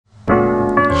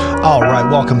All right,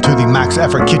 welcome to the Max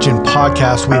Effort Kitchen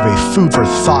podcast. We have a food for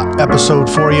thought episode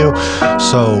for you,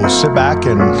 so sit back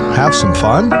and have some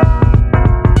fun.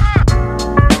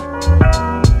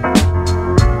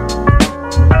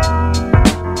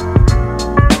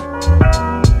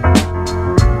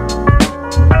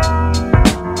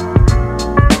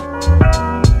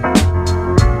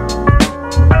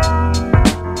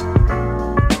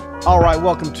 All right,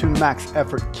 welcome to Max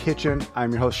Effort Kitchen.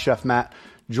 I'm your host, Chef Matt,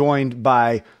 joined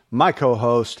by my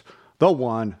co-host, the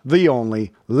one, the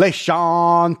only,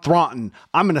 LaShawn Thornton.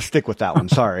 I'm going to stick with that one.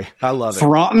 Sorry. I love it.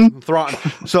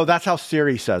 Thornton. So that's how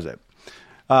Siri says it.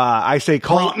 I say,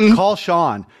 call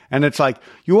Sean. And it's like,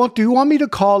 do you want me to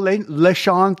call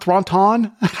LaShawn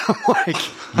Thornton? I'm like,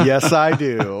 yes, I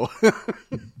do.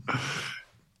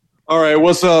 All right.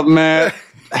 What's up, Matt?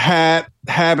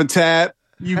 Habitat.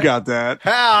 You got that.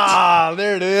 Ah,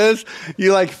 there it is.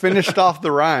 You like finished off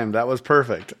the rhyme. That was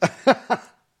perfect.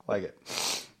 Like it.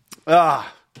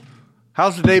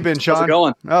 How's the day been,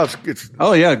 Sean? How's it going?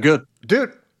 Oh, yeah, good.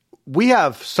 Dude, we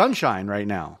have sunshine right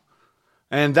now,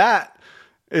 and that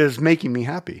is making me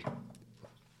happy.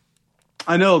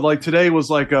 I know, like today was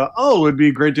like it'd be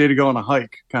a great day to go on a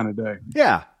hike kind of day.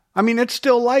 Yeah. I mean, it's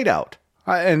still light out.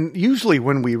 And usually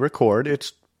when we record,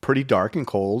 it's pretty dark and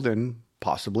cold and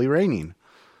possibly raining.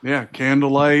 Yeah,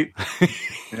 candlelight.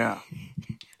 Yeah.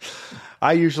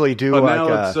 I usually do like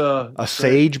a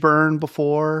sage burn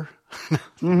before.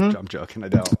 Mm-hmm. I'm joking. I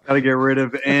don't. Got to get rid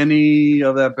of any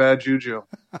of that bad juju.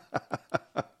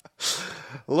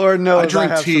 Lord knows I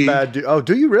drink tea. Some bad Oh,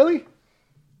 do you really?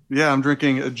 Yeah, I'm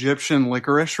drinking Egyptian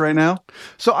licorice right now.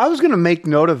 So I was going to make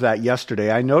note of that yesterday.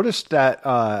 I noticed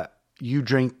that you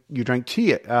drank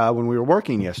tea when we were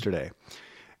working yesterday.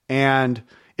 And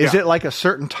is it like a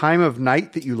certain time of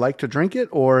night that you like to drink it,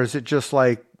 or is it just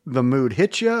like the mood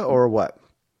hits you, or what?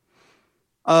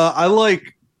 I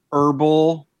like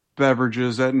herbal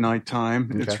beverages at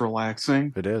nighttime. Okay. It's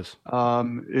relaxing. It is.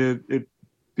 It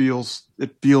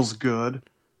feels good.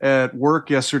 At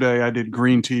work yesterday, I did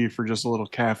green tea for just a little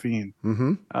caffeine.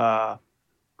 Mm-hmm.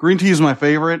 Green tea is my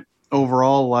favorite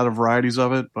overall. A lot of varieties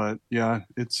of it, but yeah,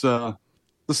 it's the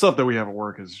stuff that we have at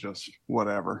work is just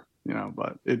whatever,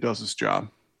 but it does its job.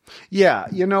 Yeah,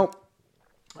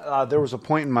 there was a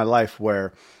point in my life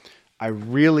where I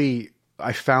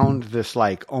found this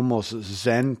like almost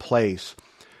Zen place,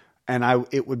 and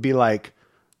it would be like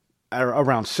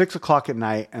around 6 o'clock at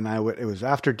night, and it was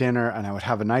after dinner, and I would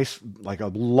have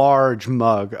a large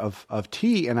mug of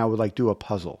tea, and I would like do a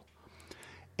puzzle.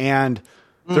 And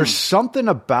there's something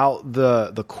about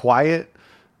the quiet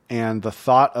and the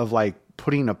thought of like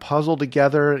putting a puzzle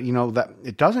together, that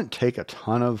it doesn't take a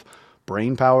ton of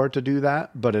brain power to do that,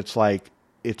 but it's like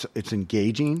it's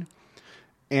engaging.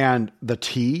 And the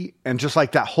tea and just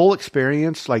like that whole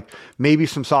experience, like maybe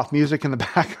some soft music in the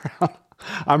background.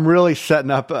 I'm really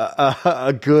setting up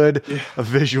a good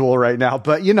visual right now,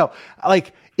 but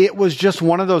like it was just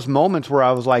one of those moments where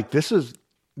I was like, this is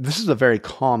a very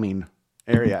calming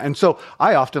area. And so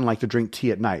I often like to drink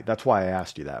tea at night. That's why I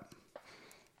asked you that.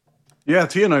 Yeah,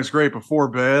 tea at night's great before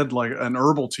bed, like an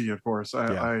herbal tea, of course.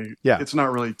 It's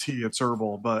not really tea, it's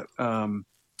herbal, but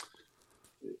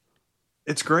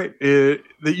it's great that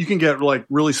you can get like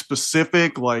really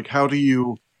specific, like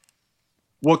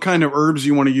what kind of herbs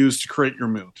you want to use to create your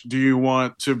mood. Do you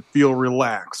want to feel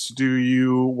relaxed? Do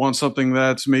you want something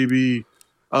that's maybe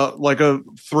like a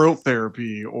throat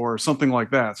therapy or something like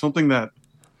that? Something that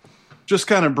just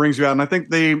kind of brings you out. And I think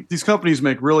these companies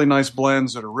make really nice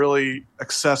blends that are really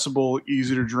accessible,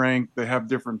 easy to drink. They have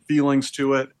different feelings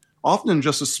to it. Often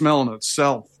just the smell in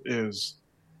itself is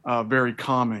very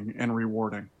calming and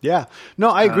rewarding. Yeah. No,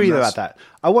 I agree about that.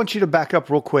 I want you to back up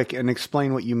real quick and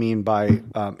explain what you mean by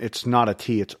it's not a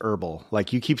tea, it's herbal.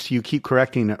 Like you keep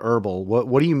correcting it herbal.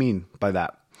 What do you mean by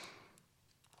that?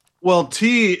 Well,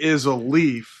 tea is a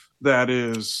leaf that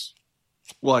is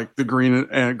like the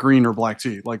green or black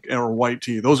tea, or white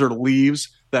tea. Those are leaves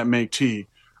that make tea.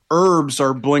 Herbs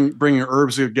are bringing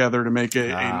herbs together to make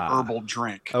an herbal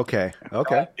drink. Okay.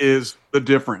 That is the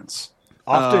difference.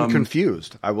 Often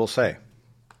confused, I will say.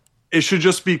 It should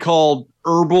just be called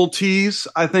herbal teas,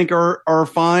 I think are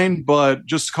fine, but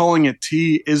just calling it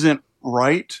tea isn't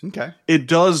right. Okay.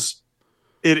 It is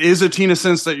a tea in a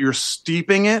sense that you're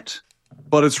steeping it,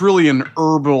 but it's really an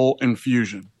herbal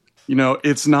infusion.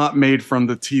 It's not made from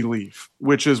the tea leaf,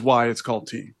 which is why it's called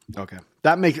tea. Okay.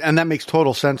 That makes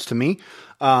total sense to me.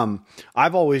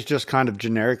 I've always just kind of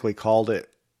generically called it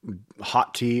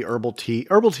hot tea, herbal tea.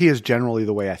 Herbal tea is generally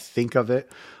the way I think of it.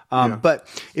 But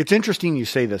it's interesting you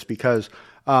say this because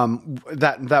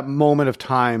that moment of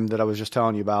time that I was just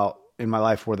telling you about in my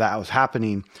life where that was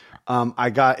happening,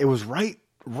 It was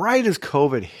right as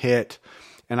COVID hit,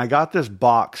 and I got this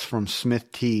box from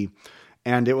Smith Tea,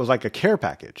 and it was like a care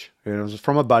package. And it was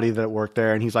from a buddy that worked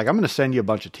there, and he's like, I'm going to send you a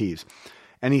bunch of teas.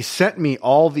 And he sent me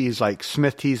all these like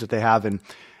Smith teas that they have,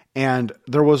 and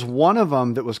there was one of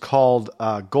them that was called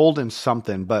Golden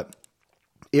something, but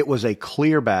it was a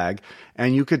clear bag,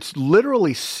 and you could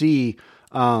literally see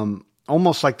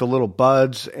almost like the little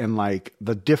buds and like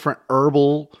the different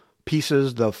herbal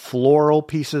pieces, the floral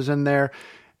pieces in there.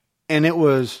 And it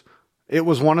was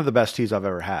one of the best teas I've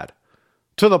ever had,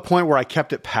 to the point where I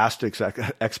kept it past its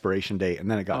expiration date,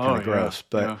 and then it got kind of gross.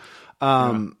 But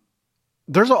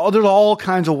there's all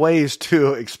kinds of ways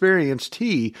to experience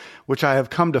tea, which I have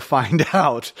come to find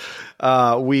out.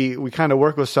 We kind of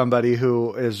work with somebody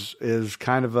who is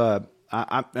kind of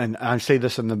and I say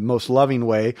this in the most loving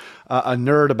way, a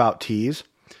nerd about teas,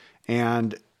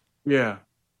 and he's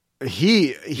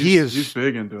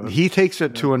big into it. He takes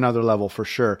it to another level for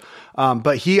sure.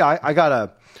 But I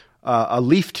got a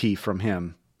leaf tea from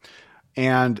him,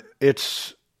 and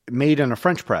it's made in a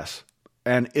French press,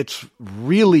 and it's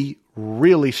really,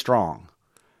 really strong.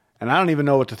 And I don't even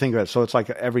know what to think of it. So it's like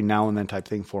every now and then type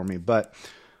thing for me. But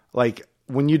like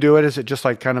when you do it, is it just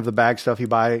like kind of the bag stuff you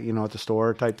buy, at the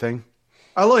store type thing?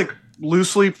 I like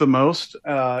loose leaf the most.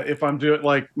 If I'm doing,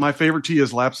 like, my favorite tea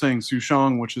is Lapsang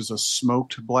Souchong, which is a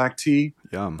smoked black tea.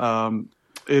 Yum.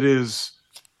 It is,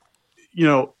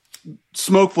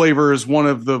 smoke flavor is one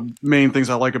of the main things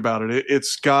I like about it.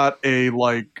 It's got a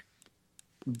like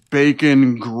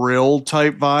bacon grill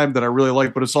type vibe that I really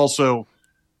like, but it's also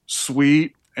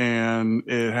sweet and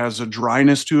it has a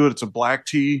dryness to it. It's a black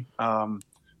tea.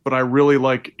 But I really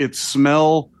like its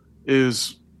smell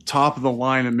is top of the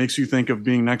line. It makes you think of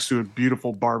being next to a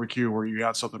beautiful barbecue where you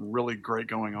got something really great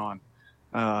going on.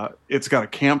 It's got a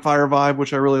campfire vibe,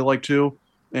 which I really like too.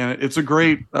 And it's a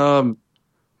great, like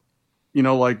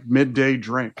midday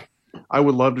drink. I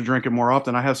would love to drink it more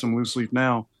often. I have some loose leaf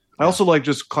now. I also like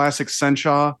just classic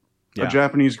sencha, a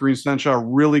Japanese green sencha,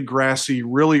 really grassy,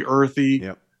 really earthy.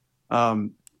 Yep.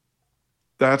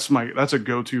 That's a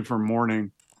go-to for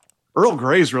morning. Earl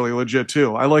Grey is really legit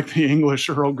too. I like the English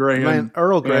Earl Grey and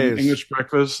English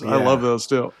breakfast. Yeah. I love those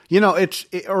too.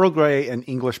 Earl Grey and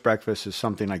English breakfast is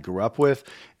something I grew up with,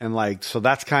 and so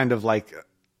that's kind of like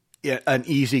an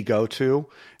easy go-to.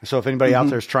 And so if anybody out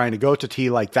there is trying to go to tea,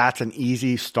 like that's an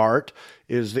easy start,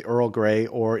 is the Earl Grey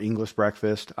or English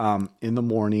breakfast in the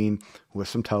morning with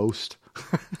some toast.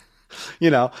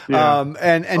 It's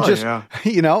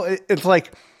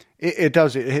like it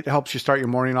helps you start your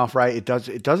morning off right. It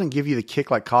doesn't give you the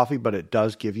kick like coffee, but it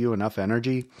does give you enough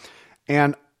energy,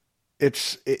 and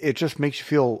it just makes you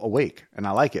feel awake, and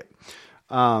I like it.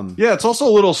 It's also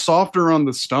a little softer on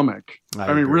the stomach.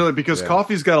 I mean, really, because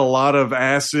coffee's got a lot of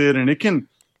acid, and it can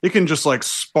just like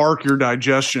spark your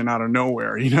digestion out of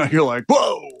nowhere. You're like,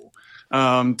 whoa.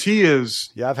 Tea is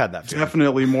I've had that feeling.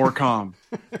 Definitely more calm.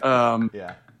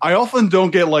 I often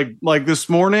don't get like this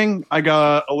morning, I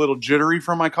got a little jittery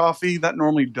from my coffee. That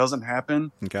normally doesn't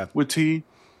happen with tea.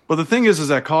 But the thing is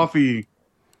that coffee,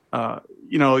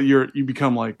 you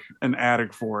become like an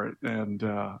addict for it. And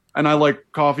I like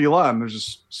coffee a lot. And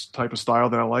there's this type of style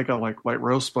that I like. I like light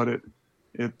roast, but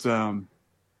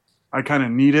I kind of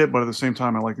need it. But at the same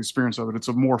time, I like the experience of it. It's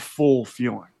a more full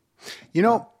feeling.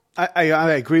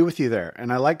 I agree with you there.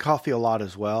 And I like coffee a lot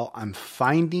as well. I'm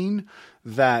finding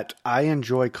that I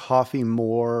enjoy coffee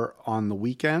more on the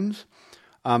weekends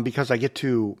because I get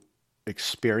to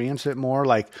experience it more.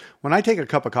 Like when I take a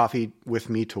cup of coffee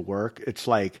with me to work, it's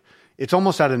like, it's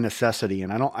almost out of necessity.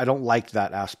 And I don't like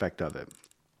that aspect of it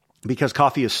because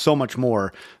coffee is so much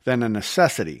more than a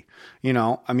necessity.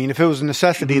 I mean, if it was a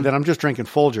necessity, then I'm just drinking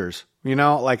Folgers,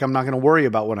 like I'm not going to worry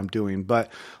about what I'm doing.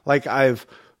 But like I've,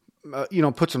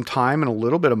 put some time and a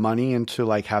little bit of money into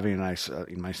like having a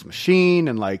nice machine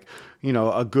and like,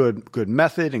 a good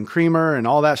method and creamer and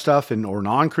all that stuff or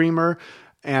non-creamer.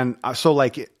 And so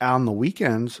like on the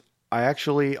weekends,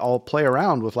 I'll play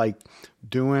around with like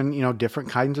doing, different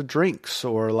kinds of drinks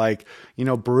or like,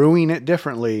 brewing it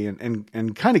differently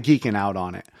and kind of geeking out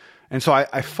on it. And so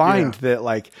I find that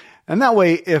like, and that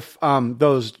way, if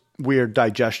those weird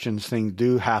digestions things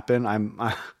do happen,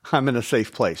 I'm in a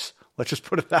safe place. Let's just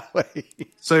put it that way.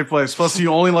 Safe place. Plus,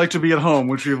 you only like to be at home,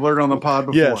 which we've learned on the pod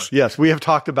before. Yes, we have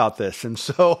talked about this, and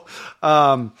so,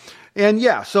 and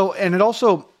it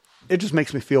also just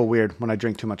makes me feel weird when I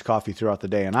drink too much coffee throughout the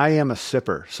day, and I am a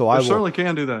sipper, so I certainly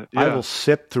can do that. Yeah. I will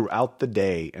sip throughout the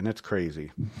day, and it's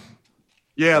crazy.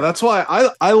 Yeah, that's why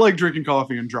I like drinking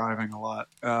coffee and driving a lot.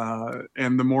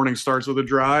 And the morning starts with a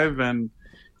drive, and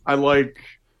I like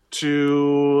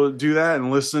to do that and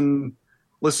listen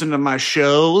listen to my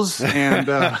shows and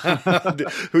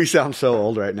we sound so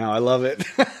old right now. I love it.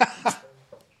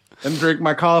 and drink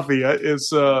my coffee. It's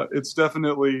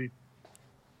definitely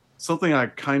something I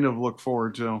kind of look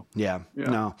forward to. Yeah,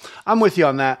 no, I'm with you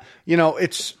on that. You know,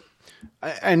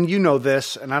 and you know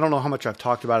this, and I don't know how much I've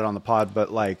talked about it on the pod,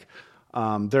 but like,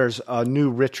 there's a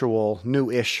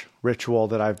new-ish ritual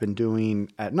that I've been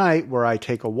doing at night where I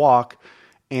take a walk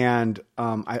and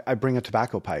I bring a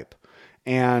tobacco pipe,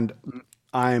 and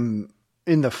I'm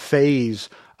in the phase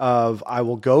of I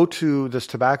will go to this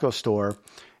tobacco store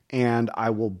and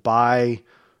I will buy,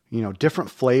 different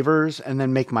flavors and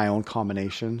then make my own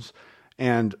combinations.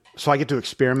 And so I get to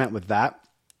experiment with that.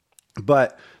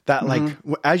 But that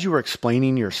as you were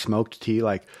explaining your smoked tea,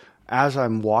 like as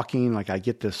I'm walking, like I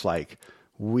get this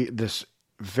this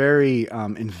very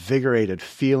invigorated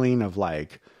feeling of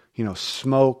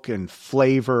smoke and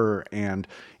flavor, and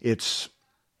it's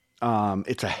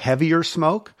a heavier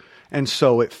smoke. And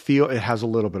so it has a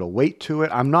little bit of weight to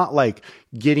it. I'm not like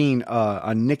getting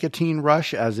a nicotine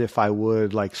rush as if I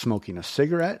would like smoking a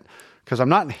cigarette, because I'm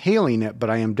not inhaling it, but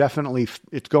I am definitely,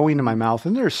 it's going to my mouth,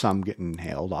 and there's some getting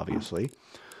inhaled, obviously.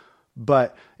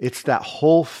 But it's that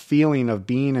whole feeling of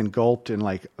being engulfed in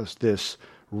like this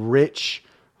rich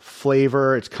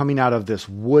flavor. It's coming out of this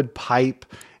wood pipe,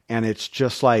 and it's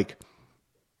just like,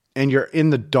 and you're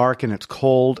in the dark and it's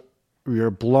cold.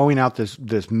 You're blowing out this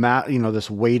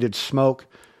weighted smoke,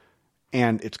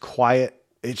 and it's quiet.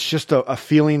 It's just a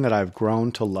feeling that I've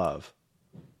grown to love.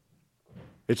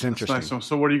 It's interesting. That's nice.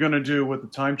 So what are you going to do with the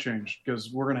time change?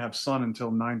 Because we're going to have sun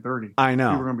until 9:30. I know.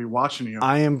 People are going to be watching you.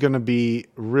 I am going to be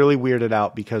really weirded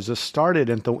out because this started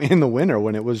in the winter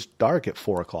when it was dark at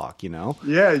 4:00.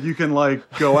 Yeah, you can like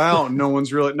go out and no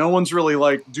one's really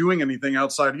like doing anything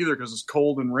outside either because it's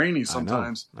cold and rainy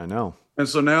sometimes. I know. And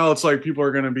so now it's like people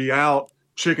are going to be out,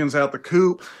 chickens out the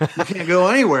coop. You can't go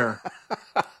anywhere.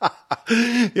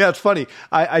 Yeah, it's funny.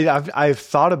 I've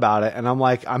thought about it, and I'm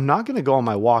like, I'm not going to go on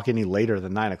my walk any later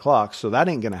than 9:00, so that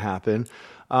ain't going to happen.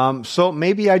 So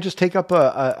maybe I just take up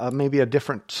maybe a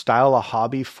different style of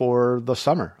hobby for the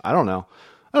summer. I don't know.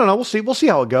 We'll see. We'll see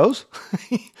how it goes.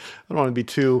 I don't want to be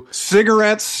too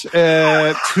cigarettes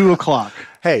at 2:00.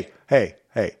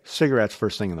 Hey! Cigarettes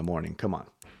first thing in the morning. Come on.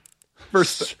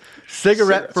 First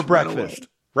cigarette for breakfast,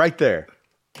 right there.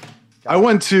 I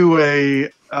went to a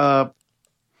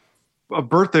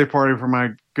birthday party for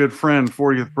my good friend,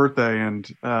 40th birthday, and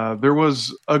there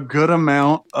was a good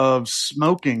amount of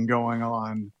smoking going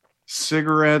on.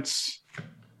 Cigarettes,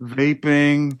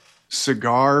 vaping,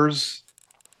 cigars,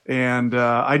 and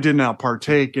I did not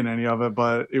partake in any of it,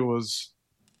 but it was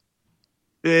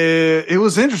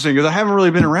interesting because I haven't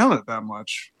really been around it that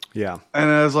much. Yeah. And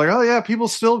I was like, oh yeah, people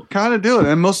still kind of do it.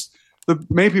 And the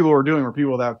main people were doing were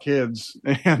people without kids.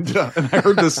 And I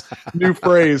heard this new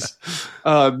phrase,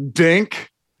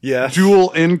 DINK. Yeah.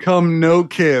 Dual income, no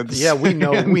kids. Yeah, we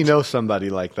know somebody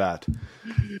like that.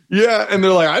 Yeah. And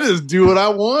they're like, I just do what I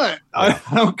want. I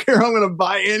don't care. I'm going to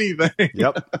buy anything.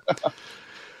 Yep.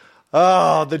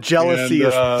 Oh, the jealousy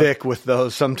is thick with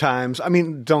those sometimes. I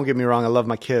mean, don't get me wrong. I love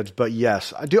my kids, but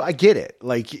yes, I do. I get it.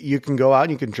 Like you can go out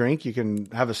and you can drink, you can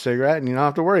have a cigarette, and you don't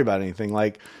have to worry about anything.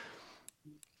 Like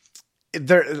we've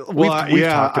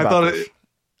talked about this.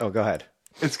 Oh, go ahead.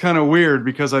 It's kind of weird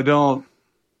because I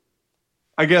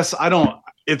guess I don't,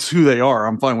 it's who they are.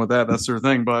 I'm fine with that. That's their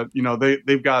thing. But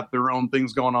they've got their own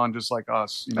things going on just like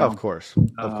us, Of course.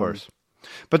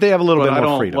 But they have a little bit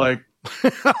more freedom.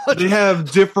 They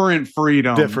have different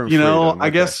freedom. I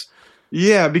guess,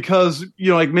 yeah, because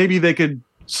like maybe they could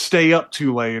stay up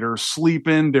too late or sleep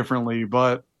in differently,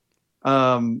 but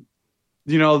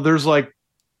there's like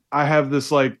I have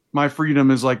this like my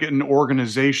freedom is like an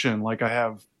organization. Like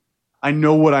I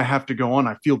know what I have to go on.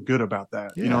 I feel good about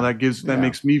that. Yeah. That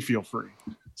makes me feel free.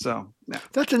 So yeah,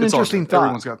 that's an interesting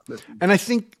thought. And I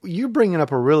think you're bringing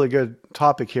up a really good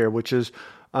topic here, which is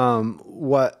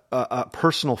what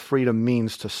personal freedom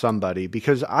means to somebody,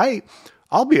 because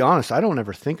I'll be honest, I don't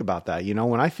ever think about that.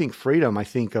 When I think freedom, I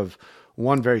think of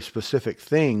one very specific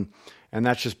thing, and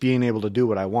that's just being able to do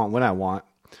what I want when I want.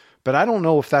 But I don't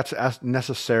know if that's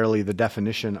necessarily the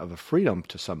definition of a freedom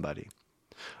to somebody.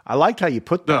 I liked how you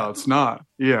put that. No, it's not.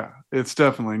 Yeah, it's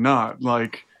definitely not.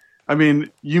 Like, I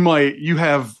mean, you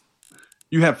have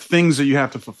things that you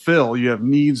have to fulfill. You have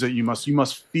needs that you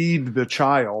must feed the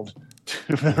child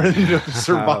to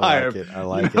survive. I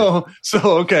like it.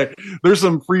 So, okay, there's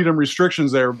some freedom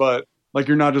restrictions there, but like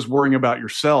you're not just worrying about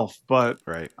yourself. But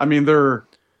right. I mean, they're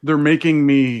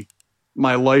making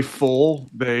my life full.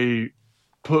 They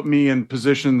put me in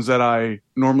positions that I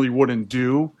normally wouldn't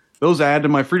do. Those add to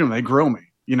my freedom. They grow me,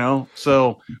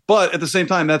 So, but at the same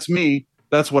time, that's me.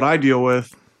 that's what I deal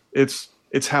with. It's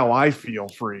how I feel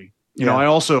free. You know, I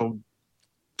also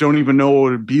don't even know what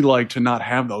it would be like to not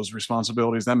have those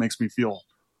responsibilities. That makes me feel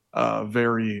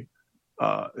very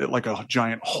like a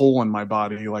giant hole in my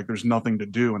body, like there's nothing to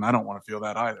do, and I don't want to feel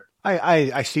that either.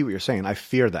 I see what you're saying. I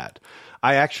fear that.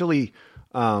 I actually,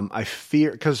 I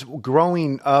fear, because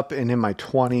growing up and in my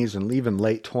 20s and even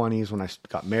late 20s when I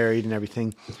got married and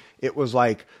everything, it was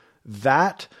like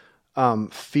that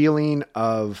feeling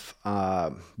of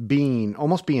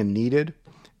almost being needed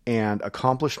and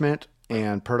accomplishment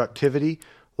and productivity.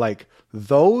 Like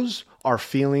those are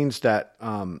feelings that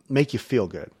make you feel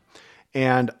good.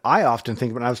 And I often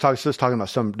think, when I was talking about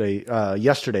somebody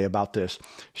yesterday about this,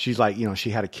 she's like, you know, she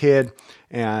had a kid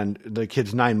and the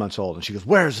kid's 9 months old, and she goes,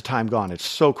 "Where's the time gone? It's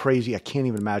so crazy. I can't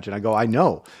even imagine." I go, "I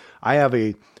know. I have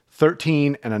a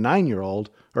 13 and a 9-year-old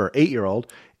or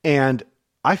 8-year-old, and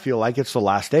I feel like it's the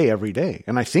last day every day.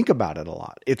 And I think about it a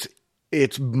lot.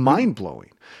 It's mind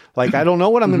blowing. Like, I don't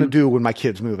know what I'm going to do when my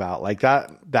kids move out. Like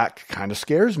that kind of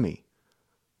scares me."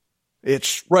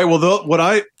 It's right.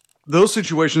 Well, those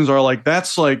situations are like,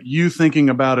 that's like you thinking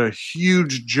about a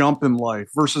huge jump in life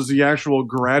versus the actual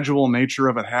gradual nature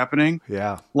of it happening.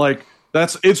 Yeah. Like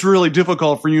it's really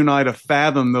difficult for you and I to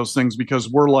fathom those things because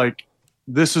we're like,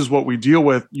 this is what we deal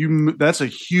with. That's a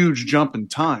huge jump in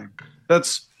time.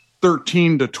 That's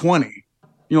 13 to 20.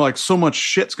 You know, like so much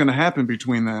shit's going to happen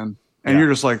between then. And you're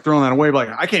just like throwing that away. Like,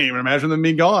 I can't even imagine them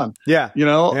being gone. Yeah. You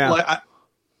know, yeah. Like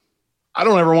I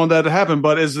don't ever want that to happen.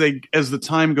 But as the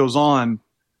time goes on,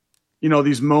 you know,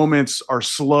 these moments are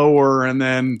slower. And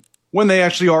then when they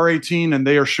actually are 18 and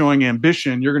they are showing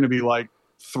ambition, you're going to be like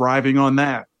thriving on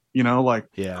that, you know, like,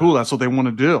 cool. That's what they want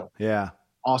to do. Yeah.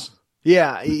 Awesome.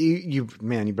 Yeah. You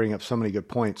bring up so many good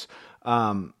points.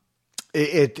 And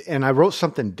I wrote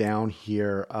something down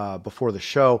here before the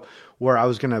show where I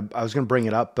was gonna bring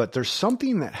it up, but there's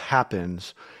something that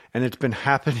happens, and it's been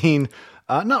happening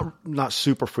not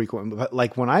super frequent, but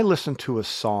like when I listen to a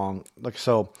song, like,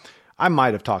 so I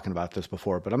might have talked about this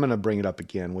before, but I'm going to bring it up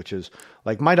again, which is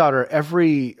like my daughter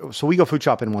so we go food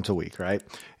shopping once a week, right?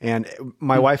 And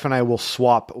my wife and I will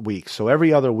swap weeks. So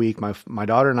every other week, my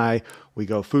daughter and I, we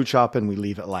go food shopping. We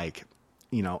leave at like,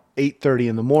 8:30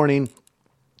 in the morning.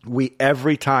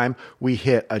 Every time we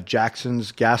hit a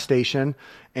Jackson's gas station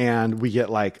and we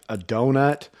get like a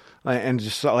donut and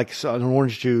just like an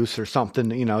orange juice or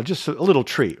something, just a little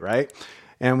treat, right?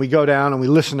 And we go down and we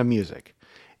listen to music.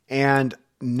 And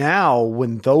now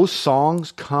when those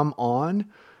songs come on,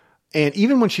 and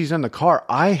even when she's in the car,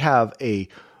 I have a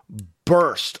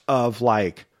burst of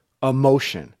like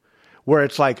emotion where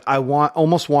it's like, I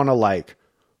almost want to like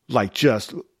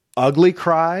just ugly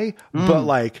cry, but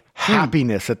like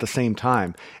happiness at the same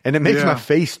time. And it makes my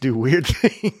face do weird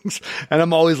things. And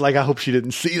I'm always like, I hope she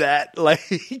didn't see that.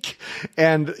 Like,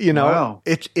 and wow.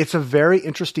 It's a very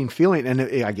interesting feeling. And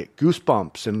I get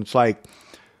goosebumps, and it's like,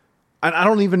 and I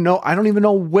don't even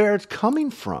know where it's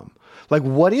coming from. Like,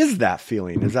 what is that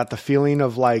feeling? Is that the feeling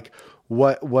of like,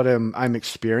 what I'm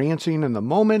experiencing in the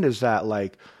moment? Is that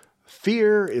like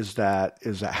fear? Is that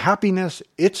happiness?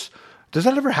 Does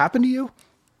that ever happen to you?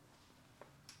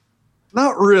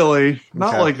 Not really.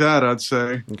 Not like that, I'd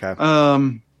say. Okay.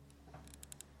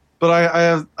 But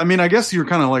I guess you're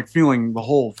kind of like feeling the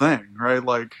whole thing, right?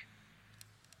 Like,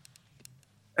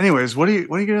 anyways, what are you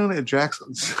getting at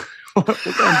Jackson's? What kind of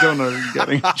donut are you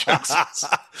getting at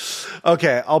Jackson's?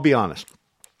 Okay, I'll be honest.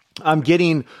 I'm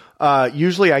getting,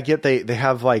 usually I get, they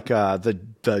have like,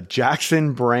 the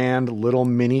Jackson brand little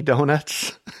mini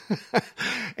donuts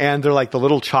and they're like the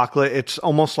little chocolate. It's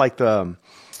almost like the,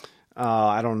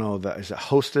 I don't know, is it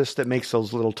Hostess that makes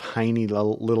those little tiny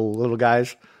little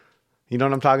guys? You know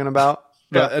what I'm talking about?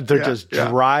 They're just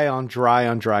dry on dry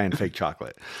and fake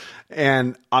chocolate.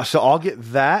 And so I'll get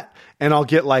that, and I'll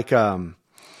get like,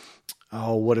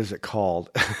 what is it called?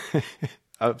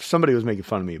 Somebody was making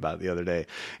fun of me about it the other day.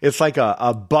 It's like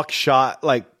a buckshot,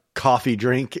 like coffee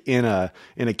drink in a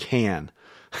can.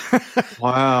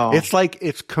 Wow.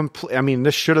 It's complete. I mean,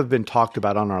 this should have been talked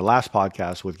about on our last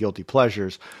podcast with guilty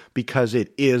pleasures, because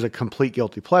it is a complete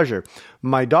guilty pleasure.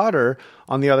 My daughter,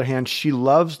 on the other hand, she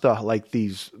loves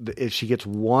she gets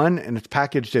one, and it's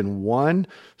packaged in one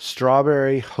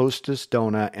strawberry Hostess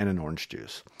donut and an orange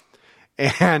juice.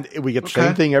 And we get the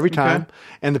same thing every time. Okay.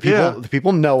 And the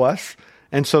people know us.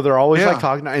 And so they're always like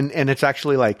talking, and it's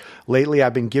actually like lately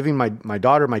I've been giving my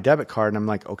daughter my debit card, and I'm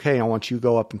like, okay, I want you to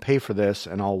go up and pay for this,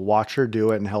 and I'll watch her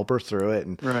do it and help her through it.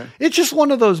 And it's just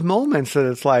one of those moments that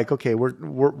it's like, okay, we're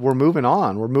moving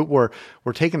on.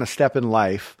 We're taking a step in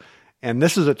life, and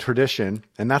this is a tradition,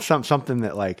 and that's something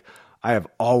that like I have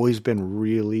always been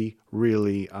really,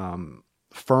 really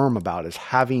firm about is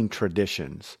having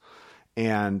traditions.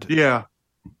 And Yeah.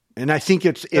 I think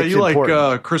it's you important.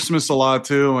 like Christmas a lot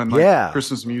too, and like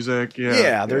Christmas music.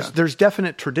 Yeah. There's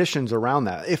definite traditions around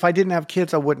that. If I didn't have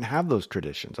kids, I wouldn't have those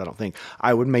traditions. I don't think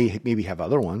I would maybe have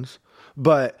other ones,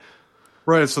 but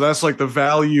right. So that's like the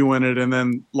value in it, and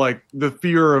then like the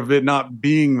fear of it not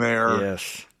being there.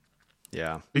 yes,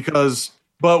 yeah.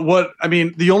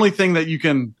 The only thing that you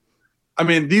can,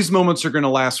 these moments are going to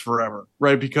last forever,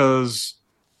 right? Because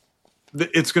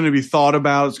it's going to be thought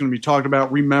about, it's going to be talked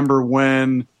about. Remember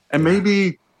when. And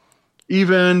maybe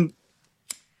even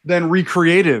then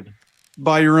recreated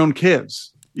by your own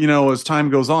kids, as time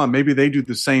goes on. Maybe they do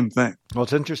the same thing. Well,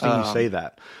 it's interesting you say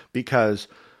that because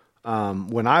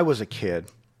when I was a kid,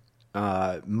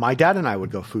 my dad and I would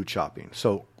go food shopping.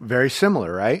 So very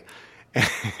similar, right?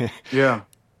 Yeah.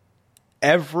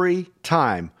 Every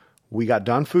time we got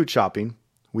done food shopping,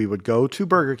 we would go to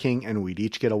Burger King and we'd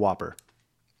each get a Whopper.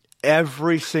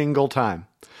 Every single time.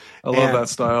 I love that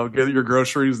style. Get your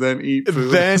groceries, then eat food.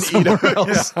 Then eat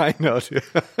else. Yeah, I know, too.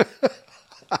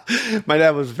 My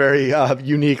dad was very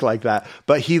unique like that,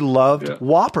 but he loved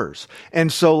Whoppers.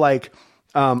 And so like,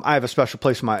 I have a special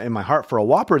place in my heart for a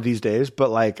Whopper these days, but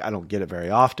like, I don't get it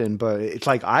very often, but it's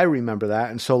like, I remember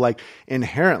that. And so like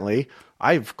inherently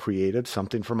I've created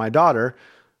something for my daughter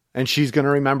and she's going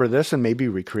to remember this and maybe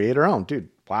recreate her own. Dude,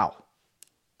 wow.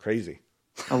 Crazy.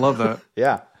 I love that.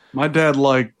 Yeah. My dad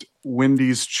liked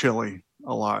Wendy's chili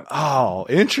a lot. Oh,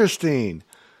 interesting.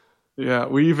 Yeah,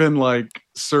 we even like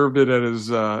served it at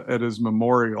his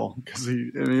memorial because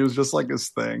it was just like his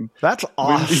thing. That's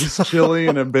awesome. Wendy's chili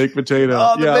and a baked potato.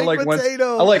 Oh, the yeah, baked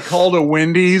potato. I called a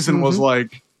Wendy's and was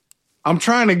like, I'm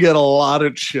trying to get a lot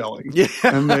of chili. Yeah.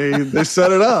 And they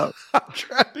set it up. I'm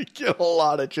trying to get a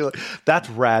lot of chili. That's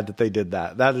rad that they did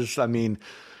that. That is, and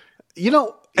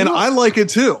I like it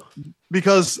too.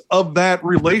 Because of that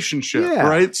relationship,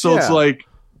 right? So it's like,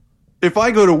 if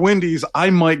I go to Wendy's, I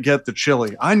might get the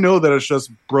chili. I know that it's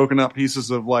just broken up pieces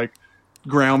of like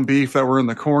ground beef that were in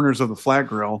the corners of the flat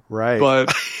grill. Right.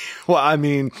 But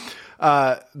well,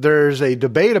 there's a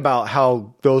debate about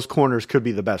how those corners could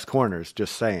be the best corners,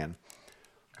 just saying.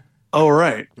 Oh,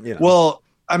 right. Well,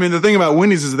 the thing about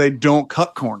Wendy's is they don't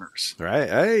cut corners. Right.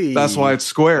 Hey. That's why it's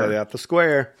square. They have the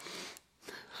square.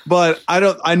 But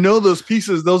I know those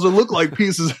pieces. Those look like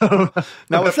pieces of.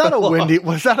 Now, was that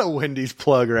a Wendy's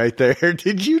plug right there?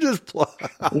 Did you just plug?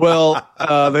 Well,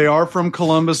 they are from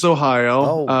Columbus, Ohio.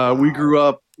 Oh, wow. We grew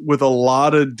up with a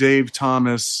lot of Dave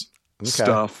Thomas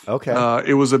stuff. Okay.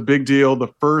 It was a big deal.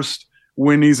 The first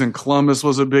Wendy's in Columbus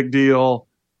was a big deal.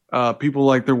 People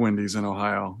like their Wendy's in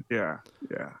Ohio. Yeah.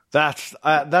 Yeah. That's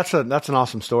an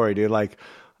awesome story, dude. Like,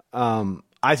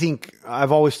 I think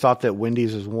I've always thought that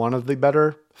Wendy's is one of the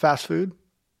better fast food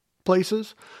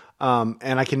places.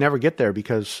 And I can never get there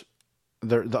because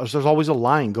there's always a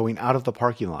line going out of the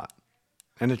parking lot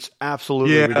and it's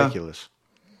absolutely ridiculous.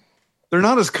 They're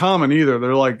not as common either.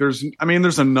 They're like, there's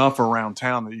enough around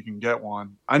town that you can get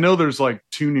one. I know there's like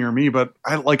 2 near me, but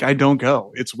I don't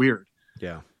go. It's weird.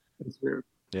 Yeah. It's weird.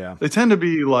 Yeah. They tend to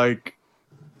be like,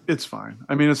 it's fine.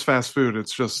 It's fast food.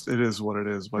 It's just, it is what it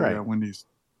is. But yeah, Wendy's.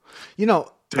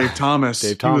 Dave Thomas.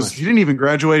 He didn't even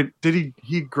graduate. Did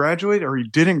he graduate or he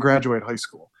didn't graduate high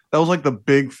school? That was like the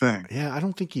big thing. Yeah, I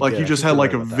don't think he did. He just had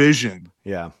like a vision.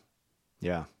 Yeah.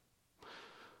 Yeah.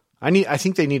 I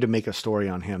think they need to make a story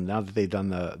on him now that they've done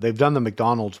the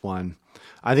McDonald's one.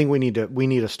 I think we need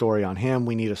a story on him.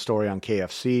 We need a story on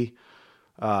KFC.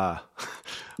 The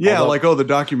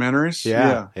documentaries.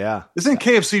 Yeah. Isn't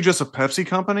KFC just a Pepsi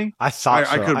company? I thought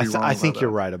so. I could be wrong. I think you're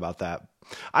right about that.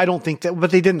 I don't think that, but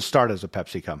they didn't start as a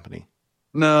Pepsi company.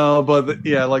 No, but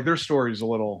their story's a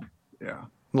little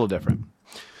different.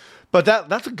 But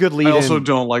that's a good lead. I also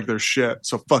don't like their shit.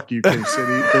 So fuck you,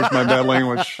 K-City. There's my bad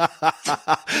language.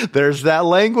 There's that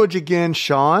language again,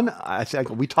 Sean. I think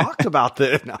we talked about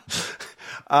this.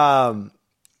 But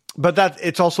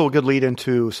it's also a good lead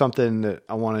into something that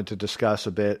I wanted to discuss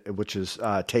a bit, which is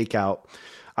takeout.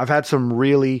 I've had some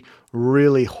really,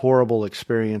 really horrible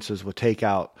experiences with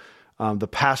takeout. The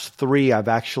past 3, I've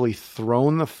actually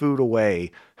thrown the food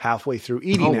away halfway through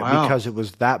eating it because it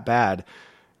was that bad.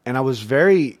 And I was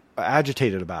very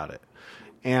agitated about it.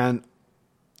 And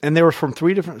they were from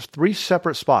 3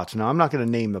 separate spots. Now, I'm not going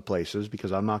to name the places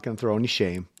because I'm not going to throw any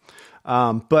shame.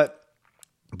 But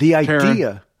the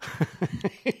idea...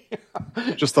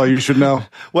 Just thought you should know.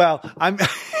 Well, I'm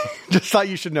just thought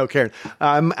you should know, Karen.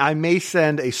 I may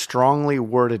send a strongly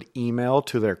worded email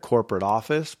to their corporate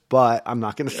office, but I'm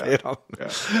not going to say it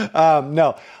on.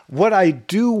 No, what I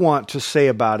do want to say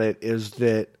about it is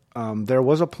that there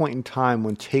was a point in time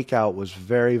when takeout was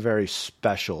very, very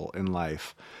special in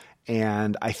life.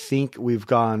 And I think we've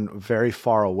gone very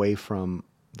far away from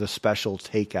the special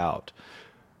takeout.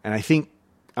 And I think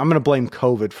I'm going to blame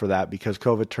COVID for that, because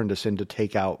COVID turned us into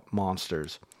takeout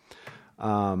monsters.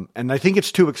 And I think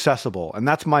it's too accessible. And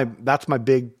that's my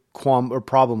big qualm or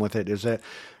problem with it, is that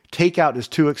takeout is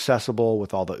too accessible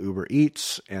with all the Uber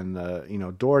Eats and the,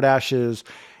 DoorDashes.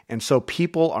 And so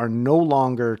people are no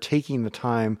longer taking the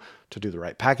time to do the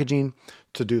right packaging,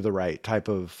 to do the right type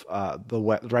of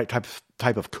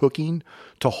type of cooking,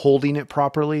 to holding it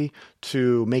properly,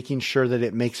 to making sure that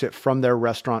it makes it from their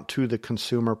restaurant to the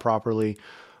consumer properly.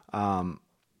 And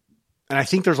I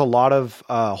think there's a lot of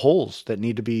holes that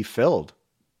need to be filled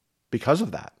because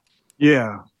of that.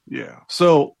 Yeah.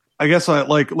 So I guess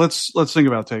let's think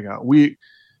about takeout.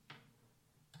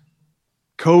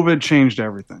 COVID changed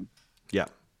everything. Yeah.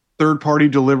 Third-party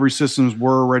delivery systems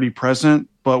were already present,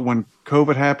 but when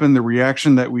COVID happened, the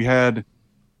reaction that we had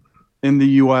in the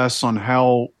U.S. on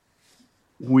how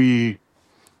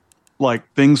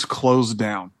things closed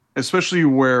down, especially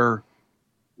where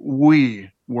we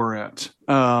were at.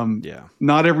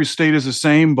 Not every state is the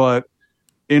same, but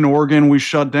in Oregon, we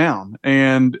shut down,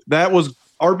 and that was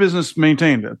our business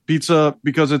maintained pizza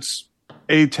because it's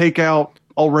a takeout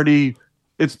already.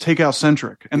 It's takeout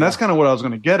centric, and that's kind of what I was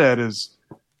going to get at is.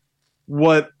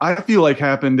 What I feel like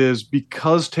happened is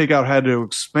because takeout had to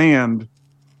expand,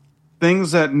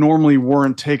 things that normally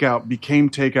weren't takeout,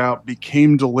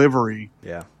 became delivery.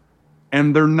 Yeah.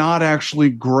 And they're not actually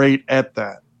great at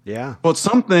that. Yeah. But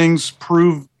some things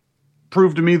prove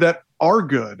to me that are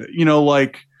good.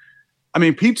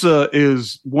 Pizza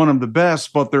is one of the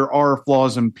best, but there are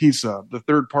flaws in pizza. The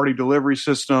third-party delivery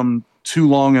system, too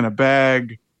long in a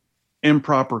bag,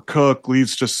 improper cook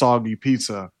leads to soggy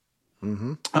pizza.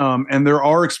 Mm-hmm. And there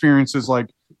are experiences like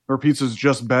where pizza is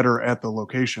just better at the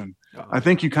location. I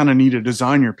think you kind of need to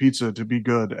design your pizza to be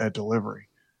good at delivery.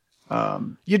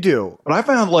 You do. But I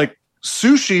found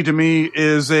sushi to me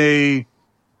is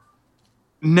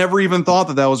never even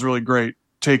thought that was really great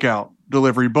takeout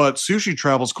delivery, but sushi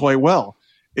travels quite well.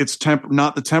 It's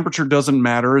not the temperature doesn't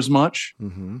matter as much.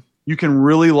 Mm-hmm. You can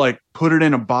really put it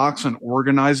in a box and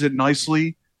organize it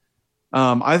nicely.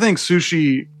 I think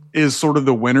sushi is sort of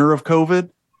the winner of COVID.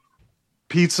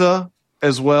 Pizza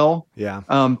as well. Yeah.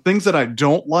 Things that I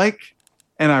don't like,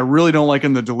 and I really don't like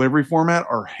in the delivery format,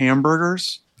 are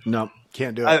hamburgers. No,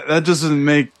 can't do it. That doesn't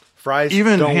make fries.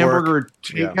 Even don't hamburger work.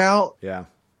 takeout. Yeah.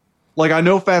 I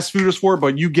know fast food is for it,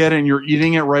 but you get it and you're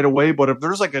eating it right away. But if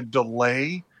there's a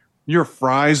delay, your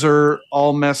fries are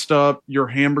all messed up. Your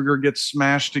hamburger gets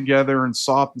smashed together and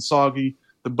soft and soggy.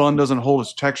 The bun doesn't hold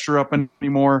its texture up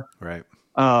anymore. Right.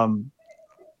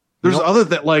 There's other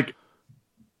that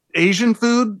Asian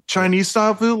food, Chinese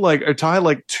style food, a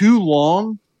Thai, too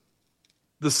long,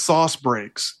 the sauce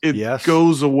breaks. It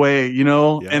goes away,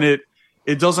 and it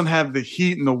doesn't have the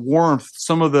heat and the warmth.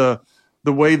 Some of the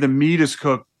way the meat is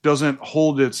cooked doesn't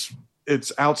hold its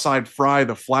outside fry,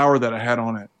 the flour that it had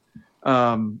on it.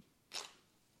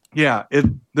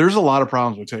 There's a lot of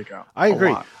problems with takeout. I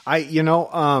agree.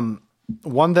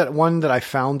 One that I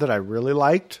found that I really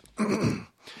liked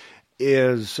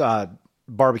is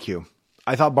barbecue.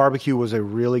 I thought barbecue was a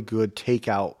really good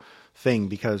takeout thing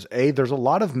because there's a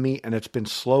lot of meat and it's been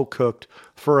slow cooked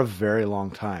for a very long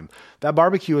time. That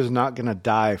barbecue is not going to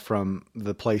die from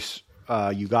the place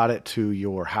you got it to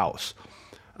your house.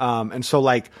 And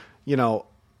so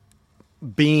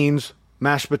beans,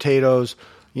 mashed potatoes,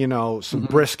 some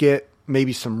brisket,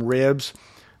 maybe some ribs.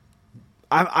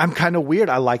 I'm kind of weird.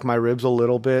 I like my ribs a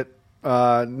little bit.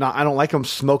 I don't like them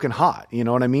smoking hot. You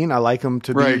know what I mean? I like them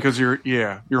to be because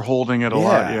you're holding it a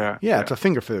lot. Yeah. It's a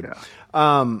finger food.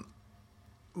 Yeah.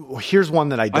 Here's one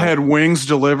that I had wings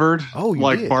delivered. Oh,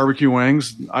 you did? Barbecue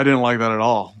wings. I didn't like that at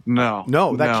all. No,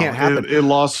 that can't happen. It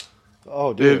lost.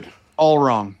 Oh, dude, all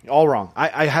wrong.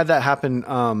 I had that happen.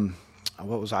 I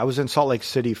was in Salt Lake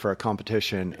City for a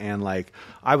competition and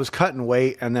I was cutting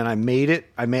weight and then I made it.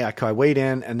 I weighed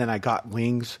in and then I got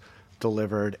wings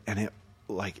delivered and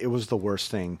it was the worst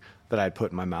thing that I'd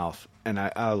put in my mouth. And I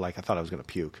thought I was going to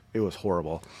puke. It was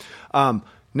horrible.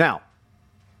 Now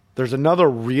there's another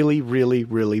really, really,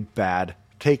 really bad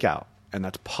takeout and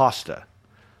that's pasta.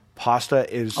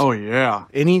 Pasta is,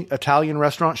 any Italian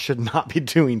restaurant should not be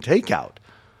doing takeout.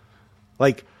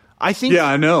 I think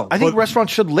I know. I think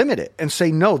restaurants should limit it and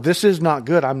say, no, this is not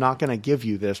good. I'm not going to give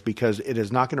you this because it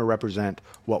is not going to represent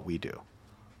what we do.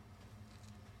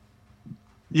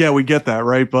 Yeah, we get that,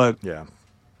 right? But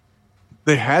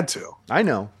they had to. I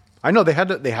know. They had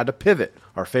to pivot.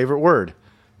 Our favorite word.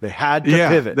 They had to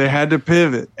pivot. They had to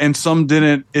pivot, and some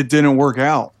didn't. It didn't work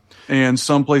out. and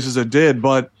some places it did.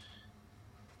 But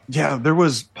yeah, there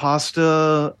was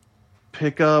pasta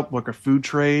pickup, like a food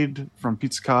trade from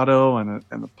Pizzicato and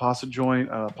the pasta joint,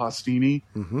 Pastini,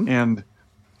 and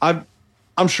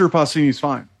I'm sure Pastini's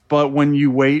fine, but when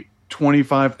you wait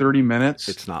 25, 30 minutes,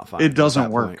 it's not fine. It doesn't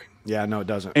work. Point. Yeah, no, it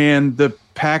doesn't. And the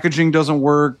packaging doesn't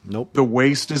work. Nope. The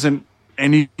waste isn't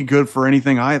any good for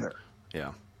anything either.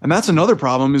 Yeah. And that's another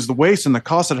problem is the waste and the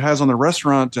cost that it has on the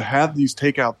restaurant to have these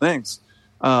takeout things.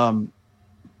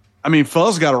 I mean,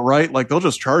 Fuzz got it right. Like, they'll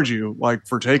just charge you like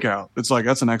for takeout. It's like,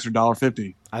 that's an extra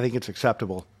 $1.50. I think it's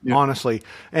acceptable, honestly.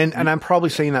 And I'm probably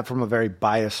saying that from a very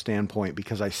biased standpoint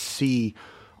because I see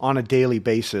on a daily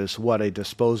basis what a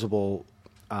disposable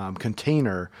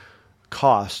container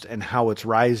cost and how it's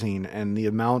rising and the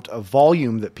amount of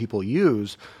volume that people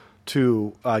use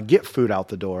to get food out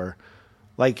the door.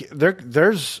 Like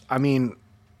there's, I mean,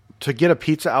 to get a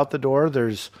pizza out the door,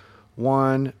 there's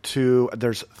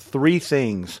there's 3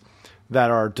 things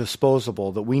that are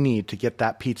disposable that we need to get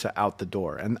that pizza out the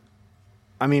door. And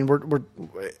I mean,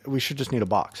 we should just need a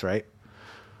box, right?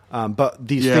 But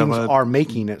these things are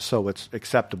making it so it's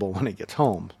acceptable when it gets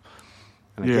home.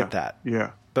 And I get that.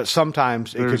 Yeah. But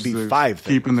sometimes it could be 5 things.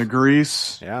 Keeping the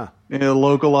grease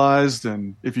localized.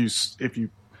 And if you,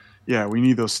 we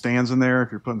need those stands in there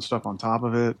if you're putting stuff on top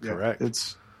of it. Correct.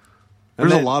 There's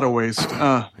a lot of waste.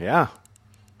 Yeah.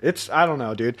 I don't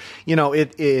know, dude. You know,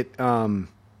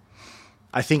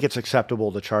 I think it's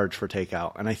acceptable to charge for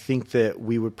takeout. And I think that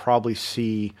we would probably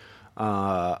see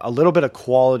a little bit of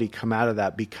quality come out of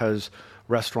that because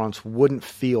restaurants wouldn't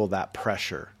feel that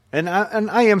pressure. And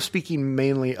I am speaking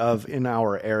mainly of in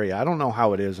our area. I don't know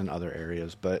how it is in other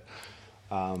areas, but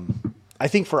I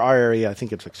think for our area, I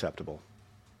think it's acceptable.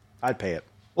 I'd pay it.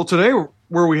 Well, today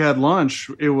where we had lunch,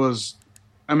 it was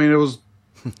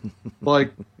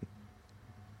like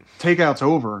takeout's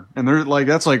over, and they're like,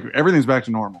 that's like everything's back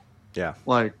to normal. Yeah.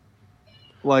 Like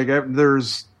I've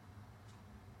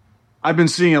been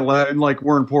seeing it like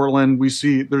we're in Portland.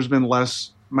 There's been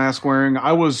less mask wearing.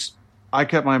 I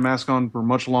kept my mask on for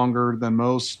much longer than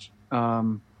most.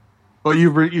 But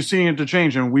you've seen it to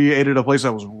change. And we ate at a place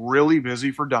that was really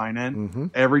busy for dine-in. Mm-hmm.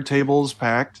 Every table is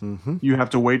packed. Mm-hmm. You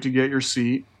have to wait to get your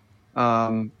seat. So,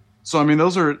 I mean,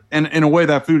 those are, and in a way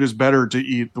that food is better to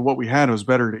eat. What we had was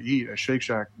better to eat at Shake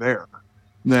Shack there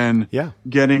than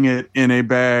getting it in a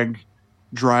bag,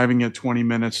 driving it 20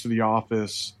 minutes to the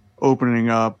office, opening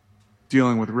up,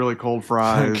 dealing with really cold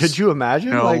fries. Could you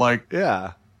imagine?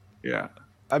 Yeah.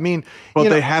 I mean, but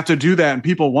they have to do that, and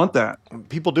people want that.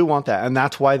 People do want that, and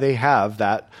that's why they have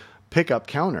that pickup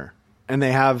counter, and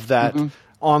they have that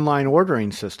online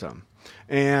ordering system,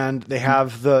 and they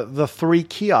have the 3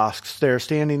 kiosks there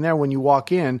standing there when you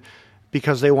walk in,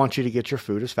 because they want you to get your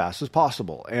food as fast as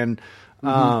possible. And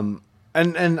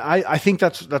and I think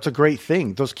that's a great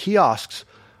thing. Those kiosks,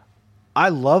 I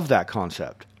love that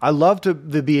concept. I love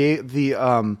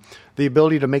the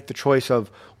ability to make the choice of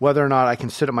whether or not I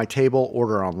can sit at my table,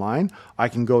 order online. I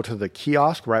can go to the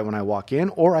kiosk right when I walk in,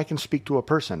 or I can speak to a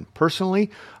person.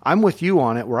 Personally, I'm with you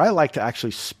on it where I like to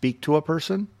actually speak to a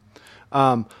person.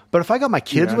 But if I got my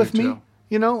kids with me,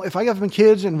 you know, if I got my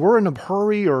kids and we're in a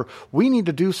hurry or we need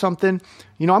to do something,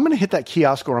 you know, I'm going to hit that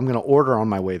kiosk or I'm going to order on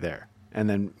my way there and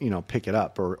then, you know, pick it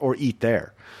up or eat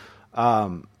there.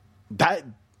 That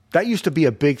used to be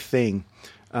a big thing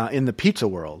in the pizza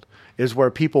world, is where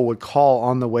people would call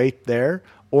on the way there,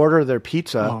 order their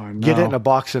pizza, get it in a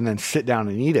box, and then sit down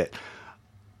and eat it.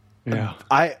 Yeah,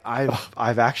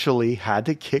 I've actually had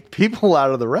to kick people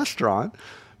out of the restaurant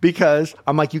because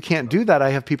I'm like, you can't do that. I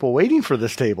have people waiting for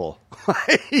this table.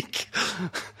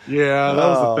 Yeah, that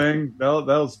was the thing.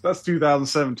 That's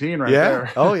 2017 right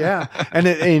there. Oh yeah.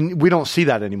 And we don't see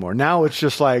that anymore. Now it's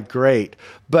just like, great.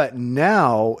 But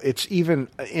now it's even,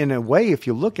 in a way, if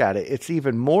you look at it, it's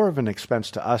even more of an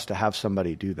expense to us to have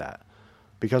somebody do that,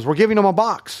 because we're giving them a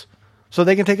box so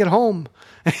they can take it home.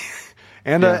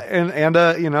 And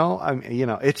you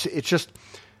know, it's just,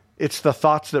 it's the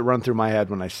thoughts that run through my head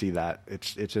when I see that.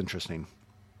 It's interesting.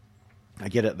 I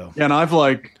get it though. Yeah, and I've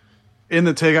in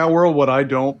the takeout world, what I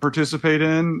don't participate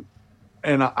in,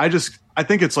 and I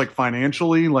think it's like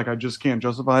financially, like I just can't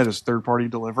justify it as third-party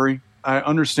delivery. I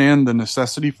understand the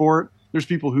necessity for it. There's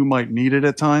people who might need it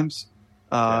at times.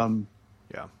 And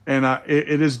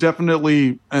it is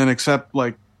definitely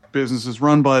like businesses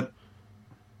run, but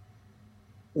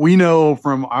we know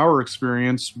from our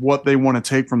experience what they want to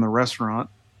take from the restaurant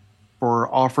for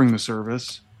offering the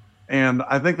service. And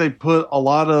I think they put a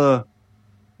lot of,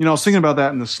 you know, I was thinking about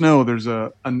that in the snow. There's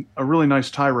a really nice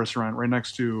Thai restaurant right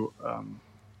next to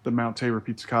the Mount Tabor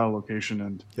Pizzicato location.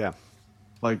 And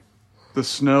like the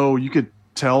snow, you could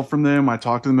tell from them. I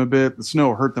talked to them a bit. The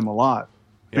snow hurt them a lot,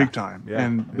 Yeah. big time. Yeah.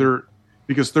 And they're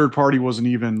because third party wasn't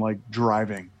even like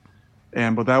driving.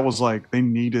 But that was like they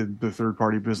needed the third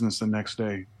party business the next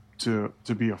day to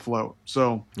be afloat.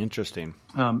 So Interesting.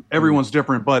 everyone's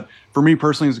different. But for me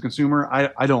personally as a consumer,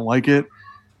 I don't like it.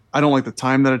 I don't like the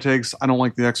time that it takes. I don't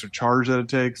like the extra charge that it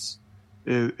takes.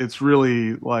 It's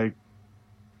really like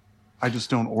I just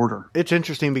don't order. It's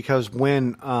interesting because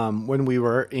when we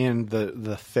were in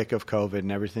the thick of COVID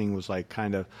and everything was like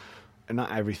kind of, and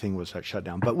not everything was shut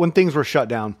down, but when things were shut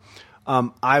down,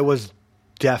 I was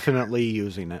definitely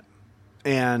using it.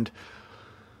 And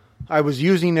I was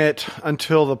using it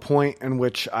until the point in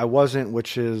which I wasn't,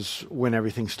 which is when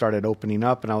everything started opening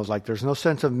up. And I was like, there's no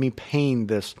sense of me paying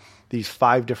these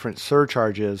 5 different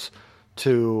surcharges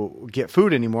to get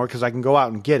food anymore because I can go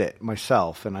out and get it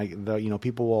myself. And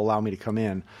people will allow me to come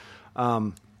in.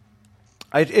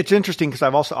 It's interesting because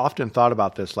I've also often thought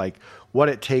about this, like what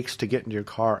it takes to get into your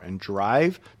car and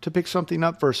drive to pick something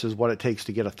up versus what it takes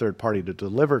to get a third party to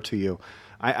deliver to you.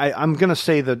 I'm going to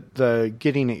say that the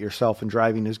getting it yourself and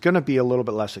driving is going to be a little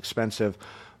bit less expensive,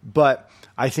 but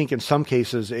I think in some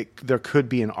cases there could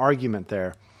be an argument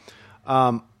there.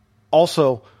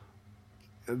 Also,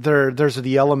 there's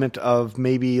the element of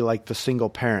maybe like the single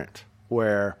parent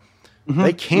where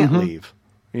they can't leave,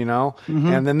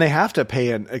 and then they have to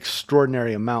pay an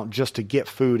extraordinary amount just to get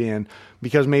food in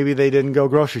because maybe they didn't go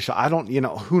grocery shop. I don't,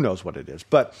 who knows what it is,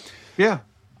 but yeah.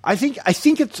 I think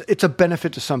it's a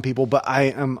benefit to some people, but I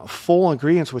am full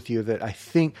agreement with you that I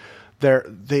think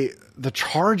the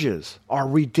charges are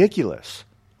ridiculous.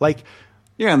 Like,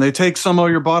 yeah, and they take some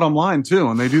of your bottom line too,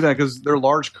 and they do that because they're a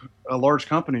large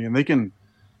company, and they can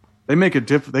make it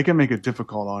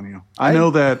difficult on you. I know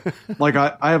that. Like,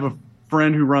 I have a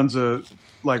friend who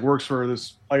works for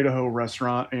this Idaho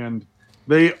restaurant, and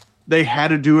they had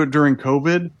to do it during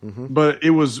COVID, but it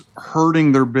was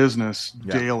hurting their business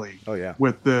daily. Oh, yeah.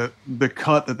 With the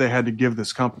cut that they had to give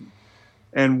this company.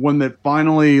 And when they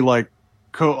finally,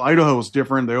 Idaho was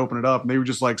different, they opened it up and they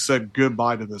just said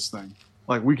goodbye to this thing.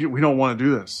 Like, we don't want to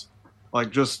do this. Like,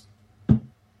 just,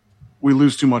 we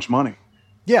lose too much money.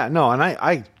 Yeah, no. And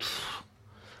I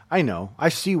know, I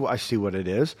see what it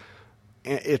is.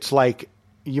 It's like,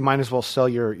 you might as well sell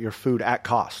your food at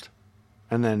cost.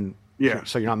 And then,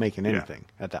 so you're not making anything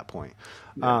at that point.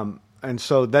 Yeah. And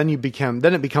so then it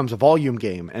becomes a volume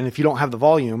game. And if you don't have the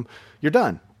volume, you're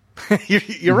done.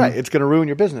 You're right. It's going to ruin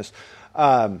your business.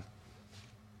 So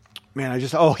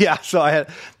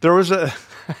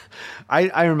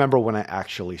I remember when I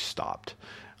actually stopped.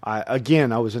 I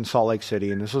was in Salt Lake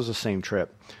City, and this was the same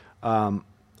trip.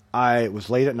 I was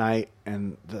late at night,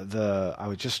 and I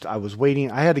was waiting.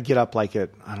 I had to get up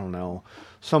at, I don't know,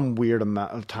 some weird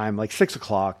amount of time, like 6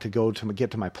 o'clock, to get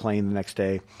to my plane the next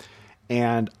day.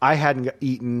 And I hadn't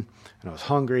eaten, and I was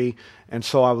hungry. And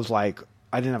so I was like,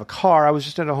 I didn't have a car. I was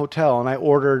just in a hotel, and I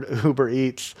ordered Uber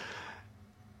Eats.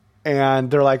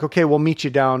 And they're like, okay, we'll meet you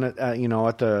down in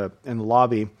the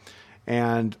lobby.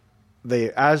 And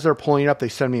as they're pulling up, they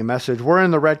send me a message. We're in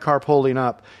the red car pulling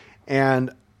up, and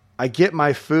I get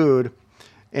my food.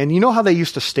 And you know how they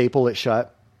used to staple it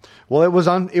shut? Well, it was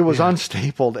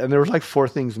unstapled, and there was 4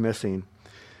 things missing.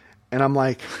 And I'm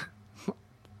like,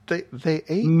 they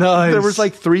ate. Nice. There was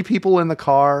 3 people in the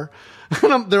car,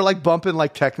 and they're bumping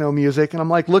techno music, and I'm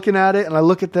looking at it, and I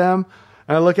look at them,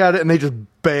 and I look at it, and they just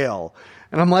bail.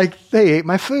 And I'm like, they ate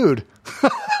my food.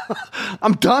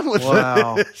 I'm done with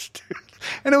this, dude.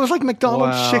 And it was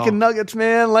McDonald's chicken nuggets,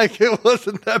 man. It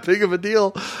wasn't that big of a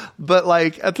deal. But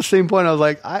at the same point, I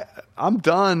was I'm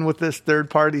done with this third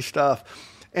party stuff.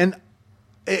 And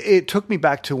it took me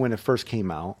back to when it first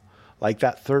came out.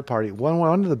 That third party,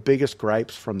 one of the biggest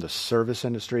gripes from the service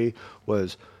industry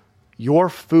was your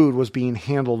food was being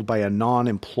handled by a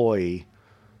non-employee.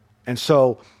 And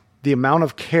so the amount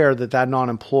of care that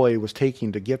non-employee was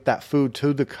taking to get that food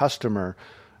to the customer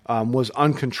was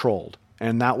uncontrolled.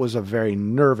 And that was a very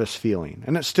nervous feeling.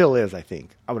 And it still is, I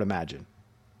think, I would imagine.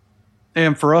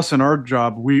 And for us in our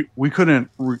job, we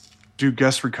couldn't do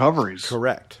guest recoveries.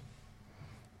 Correct.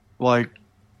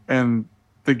 And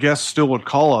the guests still would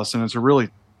call us, and it's a really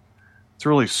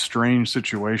strange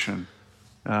situation.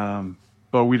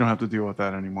 But we don't have to deal with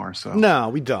that anymore. So no,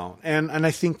 we don't. And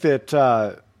I think that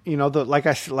like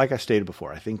I stated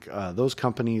before, I think those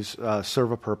companies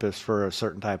serve a purpose for a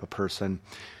certain type of person,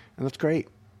 and that's great.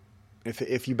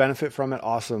 If you benefit from it,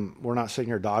 awesome. We're not sitting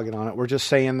here dogging on it. We're just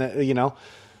saying that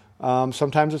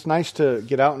sometimes it's nice to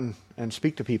get out and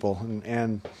speak to people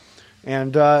and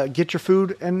get your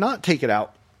food and not take it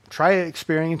out. Try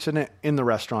experiencing it in the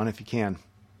restaurant if you can.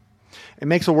 It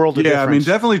makes a world of Yeah, difference. I mean,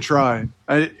 definitely try.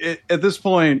 At this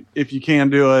point, if you can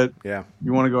do it, Yeah.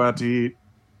 you want to go out to eat.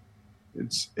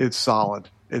 It's solid.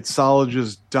 It's solid.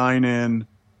 Just dine in,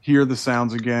 hear the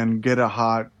sounds again, get it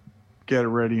hot, get it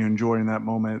ready, enjoy in that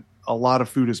moment. A lot of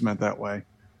food is meant that way.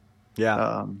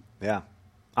 Yeah. Yeah.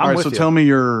 All right, so tell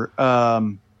me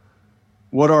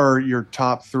what are your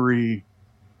top 3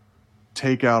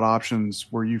 takeout options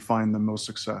where you find the most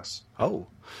success? Oh,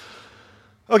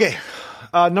 okay.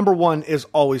 Number 1 is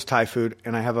always Thai food,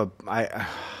 and I have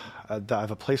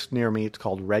a place near me. It's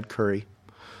called Red Curry,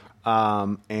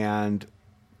 and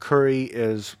curry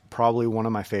is probably one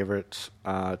of my favorites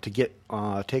to get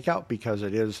takeout because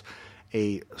it is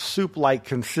a soup-like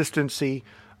consistency.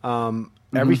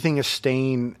 Everything is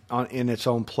staying in its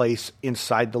own place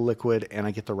inside the liquid, and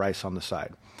I get the rice on the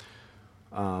side.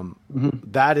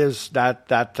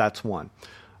 That's 1.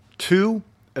 2,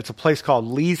 it's a place called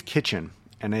Lee's Kitchen,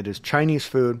 and it is Chinese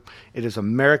food. It is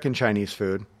American Chinese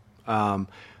food,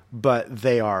 but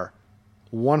they are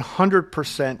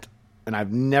 100%, and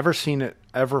I've never seen it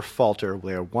ever falter.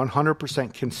 They are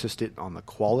 100% consistent on the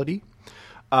quality.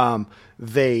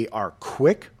 They are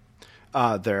quick.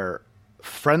 They're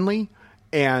friendly.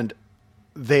 And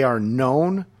they are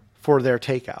known for their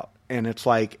takeout. And it's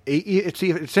like, it's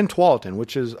in Tualatin,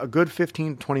 which is a good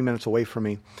 15, 20 minutes away from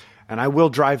me. And I will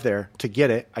drive there to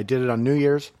get it. I did it on New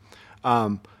Year's.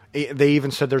 They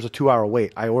even said there's a 2-hour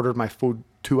wait. I ordered my food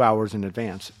 2 hours in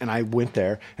advance. And I went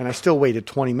there, and I still waited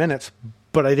 20 minutes,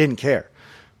 but I didn't care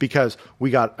because we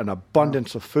got an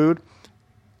abundance of food.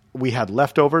 We had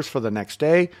leftovers for the next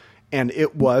day, and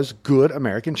it was good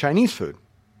American Chinese food.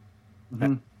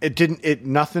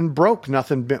 Nothing broke,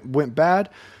 nothing went bad.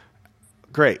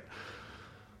 Great.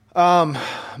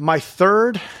 My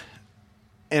third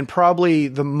and probably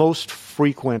the most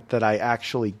frequent that I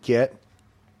actually get,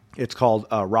 it's called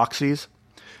Roxy's.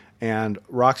 And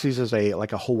Roxy's is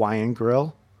like a Hawaiian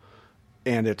grill.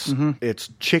 And it's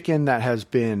chicken that has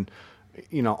been,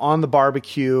 on the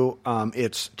barbecue.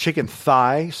 It's chicken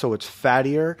thigh, so it's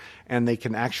fattier, and they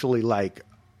can actually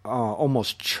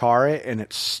almost char it, and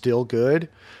it's still good.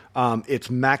 It's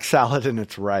mac salad and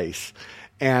it's rice,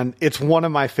 and it's one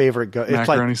of my favorite.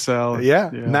 Macaroni salad,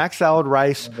 yeah, mac salad,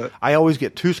 rice. I always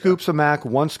get 2 scoops of mac,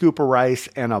 1 scoop of rice,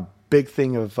 and a big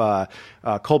thing of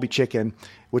Colby chicken,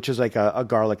 which is like a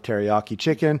garlic teriyaki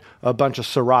chicken, a bunch of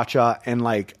sriracha, and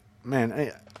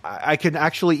man, I could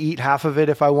actually eat half of it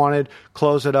if I wanted.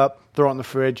 Close it up, throw it in the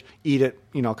fridge, eat it.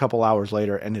 A couple hours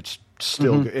later, and it's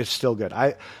still good. It's still good.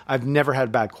 I've never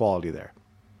had bad quality there.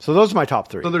 So those are my top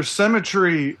 3. So there's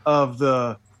symmetry of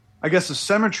the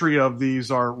symmetry of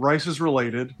these are rice is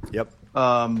related. Yep.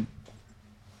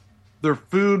 They're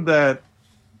food that,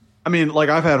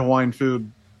 I've had Hawaiian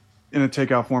food in a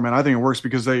takeout format. I think it works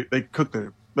because they cook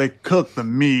the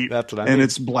meat. That's what I mean. And mean.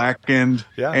 it's blackened.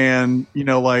 Yeah. And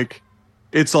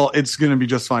it's going to be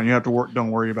just fine. You have to don't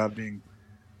worry about it being.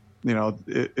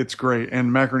 It's great,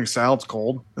 and macaroni salad's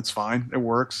cold. It's fine. It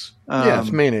works. Yeah,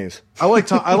 it's mayonnaise. I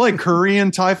like curry in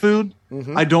Thai food.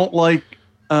 I don't like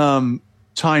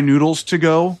Thai noodles to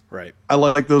go. Right. I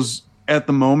like those at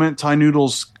the moment. Thai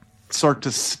noodles start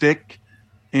to stick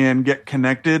and get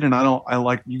connected, and I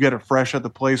like you get it fresh at the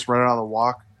place right out of the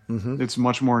wok. It's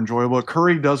much more enjoyable.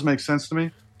 Curry does make sense to me.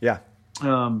 Yeah.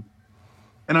 And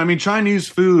Chinese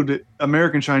food,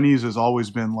 American Chinese has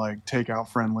always been takeout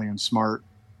friendly and smart.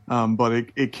 But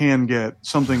it can get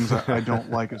some things that I don't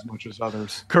like as much as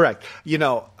others. Correct.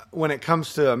 When it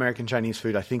comes to American Chinese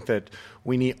food, I think that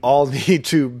we all need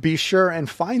to be sure and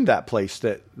find that place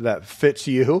that fits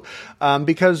you,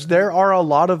 because there are a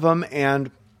lot of them, and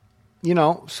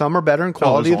some are better in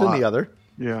quality than the other.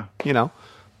 Yeah.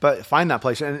 But find that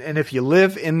place, and if you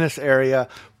live in this area,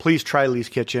 please try Lee's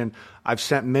Kitchen. I've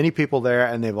sent many people there,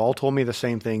 and they've all told me the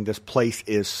same thing. This place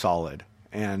is solid.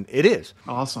 And it is.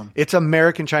 Awesome. It's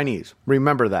American Chinese.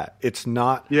 Remember that. It's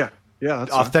not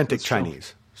that's authentic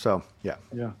Chinese. So, yeah.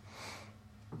 Yeah.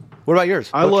 What about yours?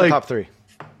 What's your top 3?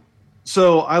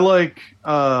 So, I like,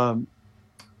 I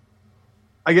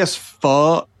guess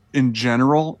pho in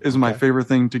general is my favorite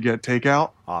thing to get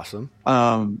takeout. Awesome.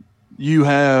 You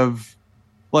have,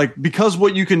 because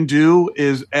what you can do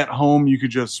is at home, you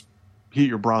could just heat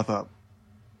your broth up.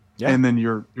 Yeah. And then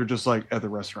you're just at the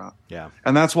restaurant. Yeah.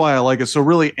 And that's why I like it. So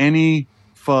really any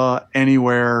pho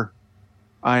anywhere,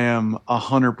 I am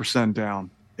 100% down.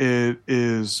 It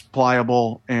is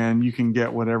pliable and you can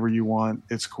get whatever you want.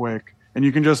 It's quick and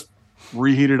you can just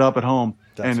reheat it up at home.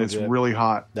 That's legit. It's really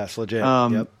hot. That's legit.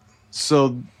 Yep.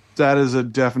 So that is a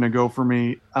definite go for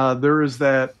me. There is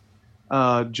that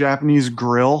Japanese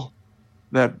grill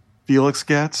that Felix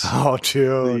gets. Oh,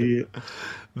 dude.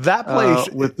 That place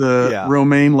with the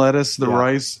romaine lettuce, the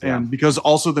rice, Yeah. and because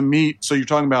also the meat. So you're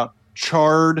talking about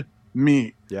charred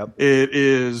meat. Yep. It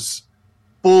is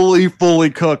fully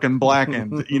cooked and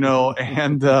blackened,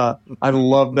 and I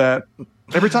love that.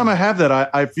 Every time I have that,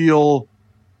 I feel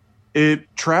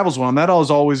it travels well. And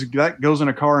that goes in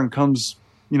a car and comes,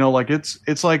 like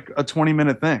it's like a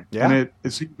 20-minute thing. Yeah. And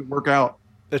it seems to work out.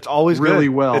 It's always really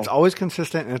good. well. It's always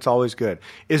consistent and it's always good.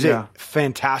 Is it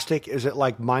fantastic? Is it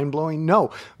like mind blowing?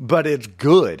 No, but it's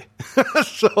good.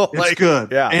 So it's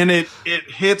good. Yeah. And it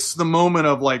hits the moment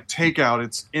of like takeout.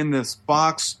 It's in this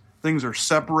box. Things are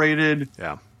separated.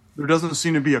 Yeah. There doesn't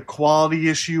seem to be a quality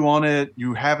issue on it.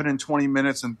 You have it in 20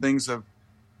 minutes and things have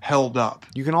held up.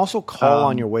 You can also call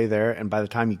on your way there, and by the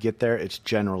time you get there, it's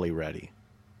generally ready.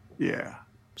 Yeah.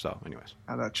 So, anyways.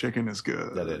 That chicken is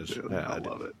good. That is. Dude. Yeah, I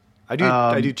love it.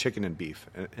 I do chicken and beef,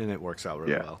 and it works out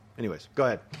really well. Anyways, go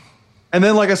ahead. And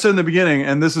then, like I said in the beginning,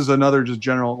 and this is another just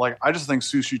general, like I just think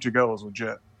sushi to go is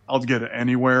legit. I'll get it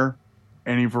anywhere,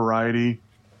 any variety.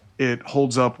 It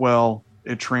holds up well.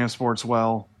 It transports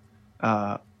well.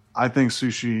 I think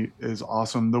sushi is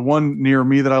awesome. The one near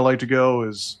me that I like to go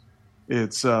it's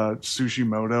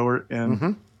Sushimoto,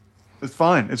 and it's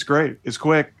fine. It's great. It's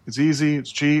quick. It's easy. It's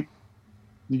cheap.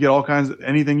 You get all kinds of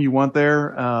anything you want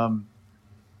there.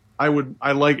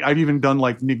 I've even done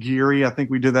like nigiri. I think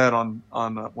we did that on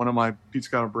one of my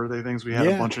Pizzicato birthday things. We had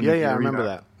a bunch of nigiri. Yeah, I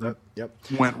remember that. Yep.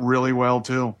 Went really well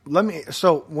too. When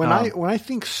I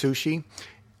think sushi,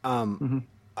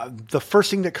 the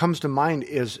first thing that comes to mind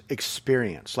is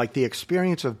experience, like the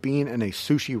experience of being in a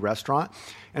sushi restaurant.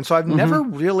 And so I've never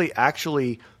really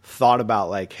actually thought about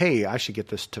like, hey, I should get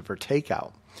this for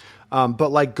takeout.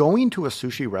 But like going to a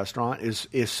sushi restaurant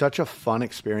is such a fun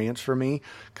experience for me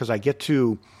because I get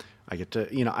to,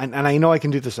 and I know I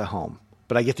can do this at home,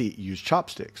 but I get to use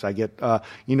chopsticks. I get,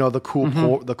 the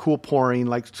cool pouring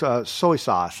like soy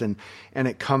sauce and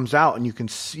it comes out and you can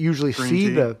usually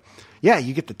see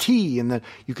you get the tea and then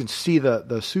you can see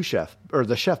the sous chef or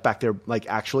the chef back there like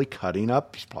actually cutting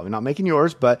up. He's probably not making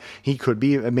yours, but he could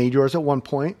be made yours at one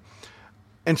point.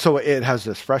 And so it has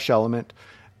this fresh element.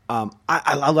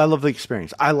 I love the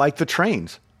experience. I like the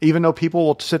trains, even though people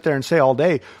will sit there and say all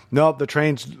day, no, the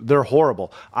trains, they're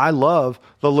horrible. I love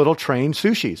the little train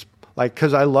sushis, like,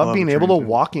 cause I love being able to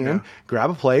walk in, grab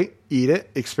a plate, eat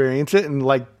it, experience it. And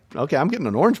like, okay, I'm getting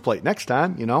an orange plate next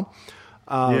time,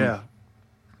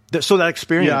 So that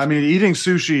experience. Yeah. I mean, eating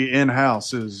sushi in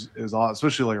house is awesome,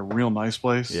 especially like a real nice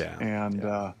place. Yeah.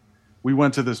 And, we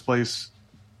went to this place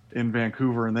in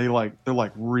Vancouver and they're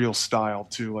like real style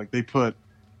too. Like they put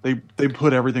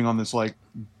everything on this like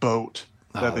boat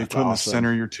that they put in the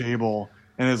center of your table,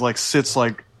 and it like sits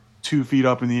like 2 feet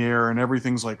up in the air, and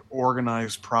everything's like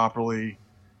organized properly.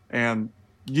 And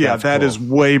that is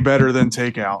way better than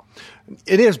takeout.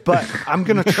 It is, but I'm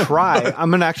gonna try. I'm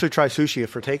gonna actually try sushi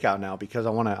for takeout now because I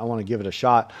want to give it a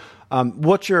shot.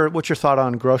 What's your thought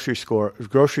on grocery store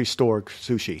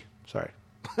sushi? Sorry.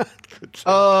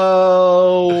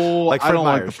 Oh, like I don't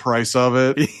like the price of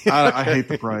it. I hate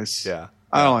the price. Yeah.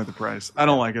 I don't like the price. I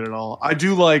don't like it at all. I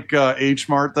do like H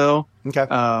Mart though. Okay.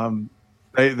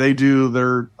 They do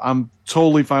their. I'm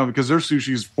totally fine with because their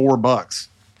sushi is $4.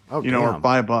 Oh, or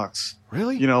 $5.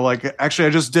 Really? Like actually,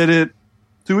 I just did it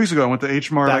 2 weeks ago. I went to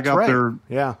H Mart. I got their.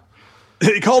 Yeah.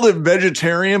 They called it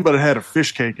vegetarian, but it had a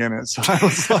fish cake in it. So I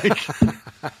was like,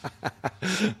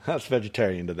 that's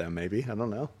vegetarian to them, maybe. I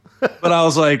don't know. But I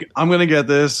was like, I'm gonna get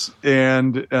this,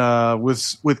 and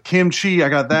with kimchi, I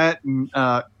got that. And,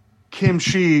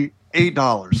 kimchi,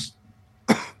 $8.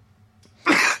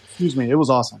 Excuse me, it was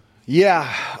awesome. Yeah,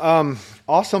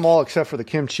 awesome. All except for the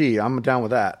kimchi. I'm down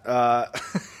with that.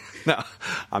 No,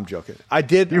 I'm joking. I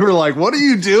did. You were like, "What are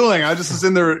you doing?" I just was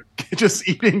in there just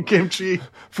eating kimchi.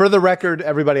 For the record,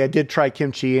 everybody, I did try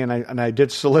kimchi, and I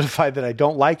did solidify that I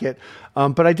don't like it.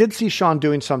 But I did see Sean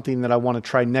doing something that I want to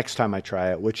try next time I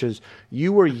try it, which is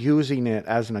you were using it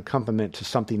as an accompaniment to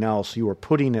something else. You were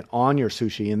putting it on your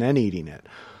sushi and then eating it.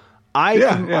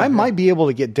 I might be able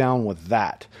to get down with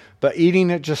that, but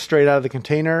eating it just straight out of the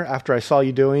container after I saw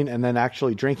you doing, and then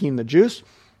actually drinking the juice,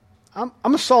 I'm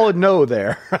a solid no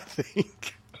there. I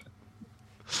think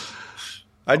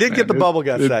I did get the bubble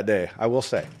guts that day, I will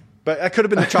say, but that could have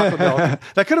been the chocolate milk.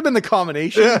 That could have been the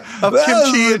combination of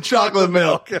kimchi and chocolate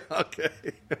milk. Okay.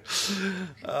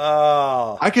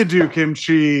 Oh, I could do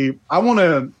kimchi. I want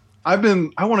to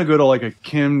go to like a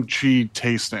kimchi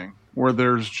tasting where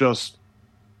there's just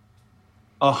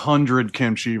 100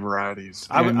 kimchi varieties.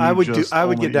 I would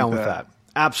get down with that.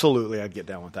 Absolutely, I'd get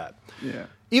down with that. Yeah.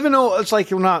 Even though it's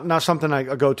like not something I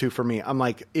go to for me. I'm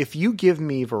like, if you give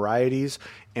me varieties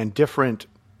and different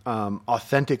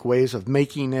authentic ways of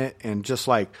making it, and just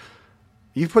like,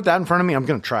 you put that in front of me, I'm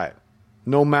going to try it.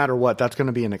 No matter what, that's going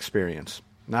to be an experience.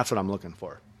 And that's what I'm looking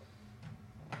for.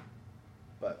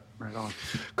 But Right on.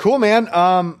 cool, man.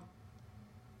 I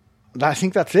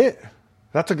think that's it.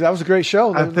 That was a great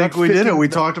show. I think we did it. We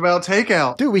talked about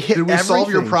takeout. Dude, we hit Did we solve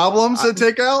your everything. problems at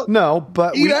takeout? No,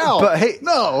 but Eat out. But hey,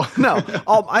 No. no.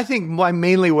 I think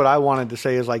mainly what I wanted to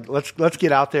say is like, let's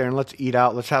get out there and let's eat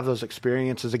out. Let's have those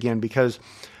experiences again, because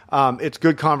it's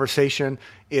good conversation.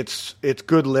 It's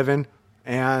good living,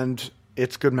 and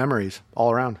it's good memories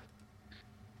all around.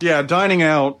 Yeah, dining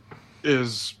out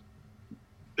is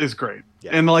great.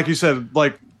 Yeah. And like you said,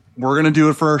 like, we're going to do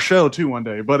it for our show too one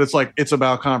day, but it's like, it's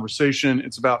about conversation.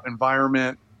 It's about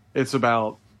environment. It's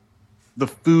about the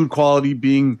food quality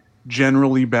being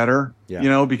generally better,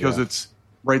 because it's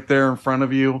right there in front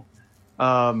of you.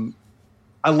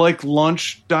 I like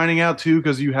lunch dining out too,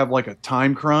 because you have like a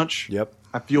time crunch. Yep.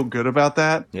 I feel good about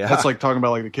that. Yeah. That's like talking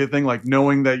about like the kid thing, like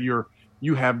knowing that you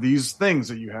have these things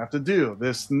that you have to do,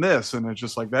 this and this. And it's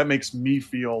just like, that makes me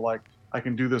feel like I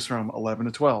can do this from 11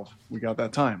 to 12. We got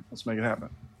that time. Let's make it happen.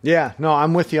 Yeah, no,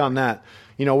 I'm with you on that.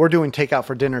 We're doing takeout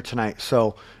for dinner tonight.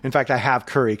 So, in fact, I have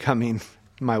curry coming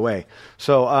my way.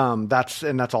 So,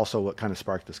 that's also what kind of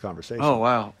sparked this conversation. Oh,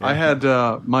 wow. Yeah. I had,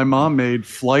 my mom made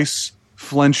Fleisch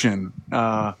Flenchen,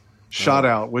 shot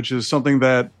out, which is something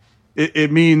that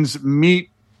it means meat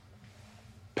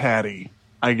patty,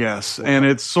 I guess. Okay. And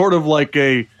it's sort of like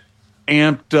a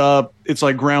amped up, it's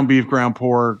like ground beef, ground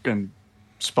pork, and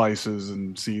spices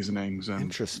and seasonings, and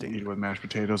interesting. Eat it with mashed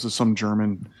potatoes. It's some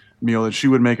German meal that she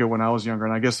would make it when I was younger.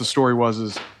 And I guess the story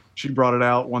was she brought it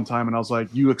out one time, and I was like,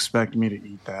 "You expect me to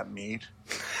eat that meat?"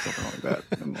 Something like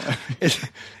that.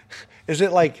 Is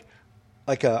it like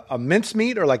a mince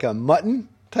meat or like a mutton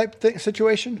type thing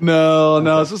situation?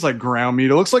 No, it's just like ground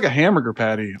meat. It looks like a hamburger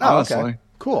patty. Honestly, okay.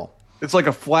 Cool. It's like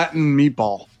a flattened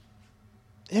meatball.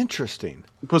 Interesting.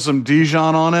 Put some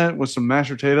Dijon on it with some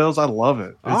mashed potatoes. I love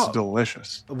it. It's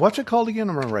delicious. What's it called again?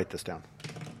 I'm going to write this down.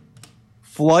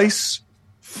 Fleisch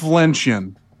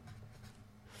Flenchen.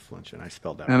 Flenchen. I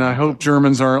spelled that. And I hope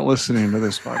Germans aren't listening to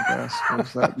this podcast,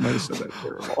 because that might have said that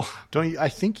terrible. Don't you? I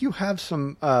think you have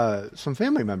some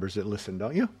family members that listen,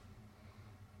 don't you?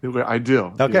 I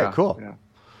do. Okay, yeah, cool. Yeah.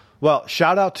 Well,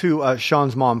 shout out to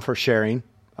Sean's mom for sharing.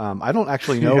 I don't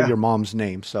actually know your mom's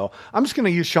name, so I'm just going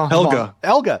to use Sean's mom.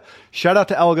 Elga. Shout out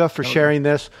to Elga for sharing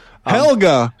this.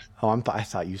 Helga. I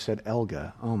thought you said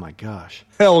Elga. Oh my gosh.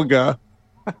 Helga.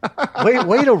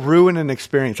 way to ruin an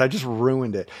experience. I just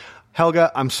ruined it.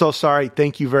 Helga, I'm so sorry.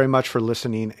 Thank you very much for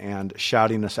listening and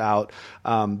shouting us out.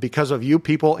 Because of you,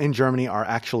 people in Germany are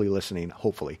actually listening,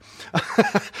 hopefully.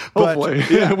 Hopefully.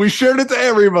 Yeah, we shared it to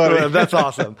everybody. That's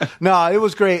awesome. No, it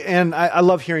was great. And I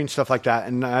love hearing stuff like that.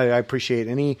 And I appreciate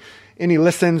any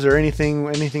listens or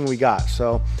anything we got.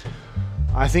 So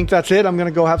I think that's it. I'm going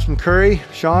to go have some curry.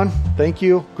 Sean, thank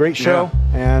you. Great show.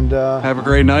 Yeah. And have a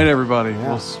great night, everybody.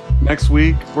 Yeah. Next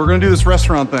week, we're going to do this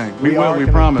restaurant thing. We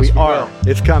promise. We are.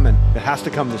 It's coming. It has to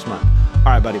come this month. All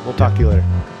right, buddy. We'll talk to you later.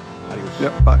 Adios.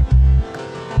 Yep. Bye.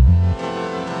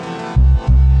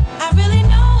 I really know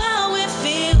how it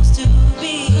feels to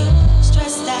be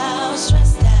stressed out.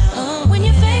 When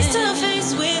you're face to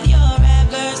face with your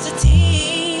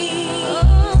adversity.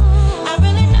 I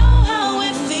really know how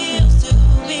it feels to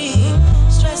be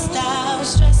stressed out.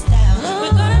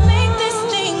 We're gonna make this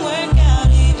thing work out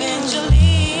eventually.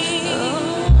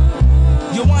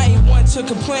 Yo, I ain't one to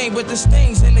complain, but there's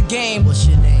things in the game. What's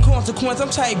your name? Consequence, I'm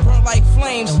tight, burnt like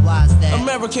flames. And why's that?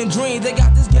 American dream, they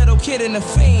got this ghetto kid in the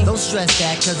fiend. Don't stress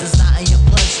that, cause it's not in your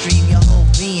bloodstream. Your whole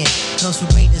being comes from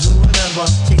greatness, who remember?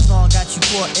 Chase on got you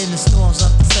caught in the storms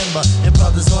of December. And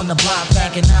brothers on the block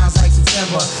packing nines like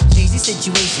September. Change the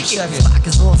situation, keep the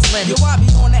pockets all slender. Yo, I be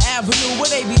on the avenue where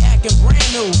they be acting brand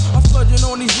new. I'm splurging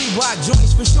on these Reebok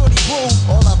joints for shorty boo.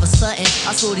 All of a sudden,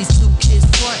 I saw these two kids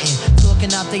frontin',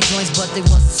 talking out their joints, but they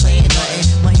wasn't saying nothing.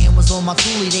 My hand was on my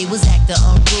toolie, they was acting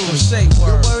unruly. Say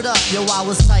word. Word up, yo, I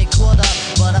was tight, caught up,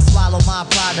 but I swallowed my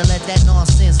pride to let that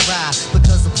nonsense ride.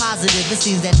 Because the positive, it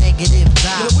seems that negative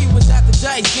die. Yeah, we was at the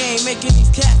dice game, making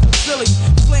these cats look silly.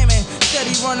 Slamming,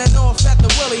 steady running off at the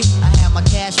willy. I had my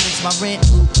cash fix, my rent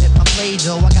loop, hit my play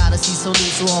dough. I gotta see so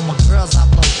loose, so all my girls I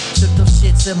blow. Took those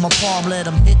shits in my palm, let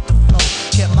them hit the flow.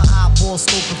 Kept my eyeballs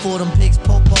scoping for them pigs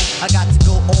popo. I got to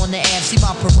go on the app, see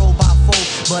my parole by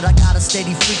 4. But I got a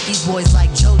steady freak these boys like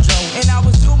JoJo. And I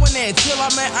was doing it till I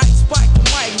met Ice Spike and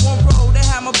Mike. One road, they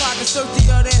had my pockets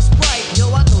dirtier than Sprite. Yo,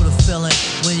 I know the feeling.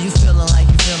 When you feeling like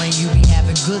you feeling, you be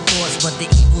having good thoughts, but the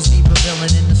evils be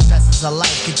revealing, and the stresses of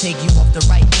life can take you off the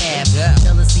right path. Yeah.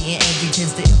 Jealousy and envy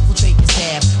tends to infiltrate your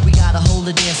tab. We gotta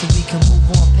hold it there so we can move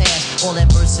on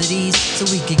adversities so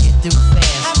we can get through I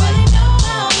fast. really know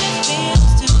how it feels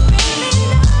to be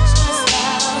stressed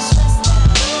out.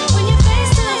 When you're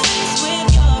face to face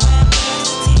with your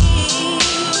adversity.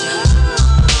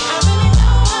 I really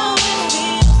know how it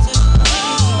feels to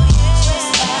be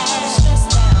stressed out.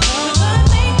 We're gonna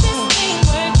make this thing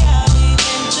work out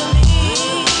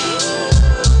eventually.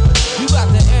 You got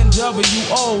the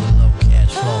NWO. Low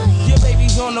cash flow, Your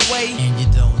baby's on the way. and you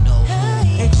don't know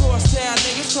who. And crosstown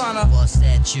niggas tryna. Bust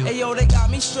that you, Hey yo, they got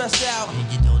me stressed out.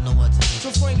 and you don't know what to do. So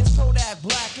frame this Kodak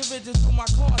black. If it just through my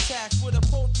contacts with a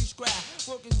poultry scrap.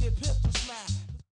 Workers get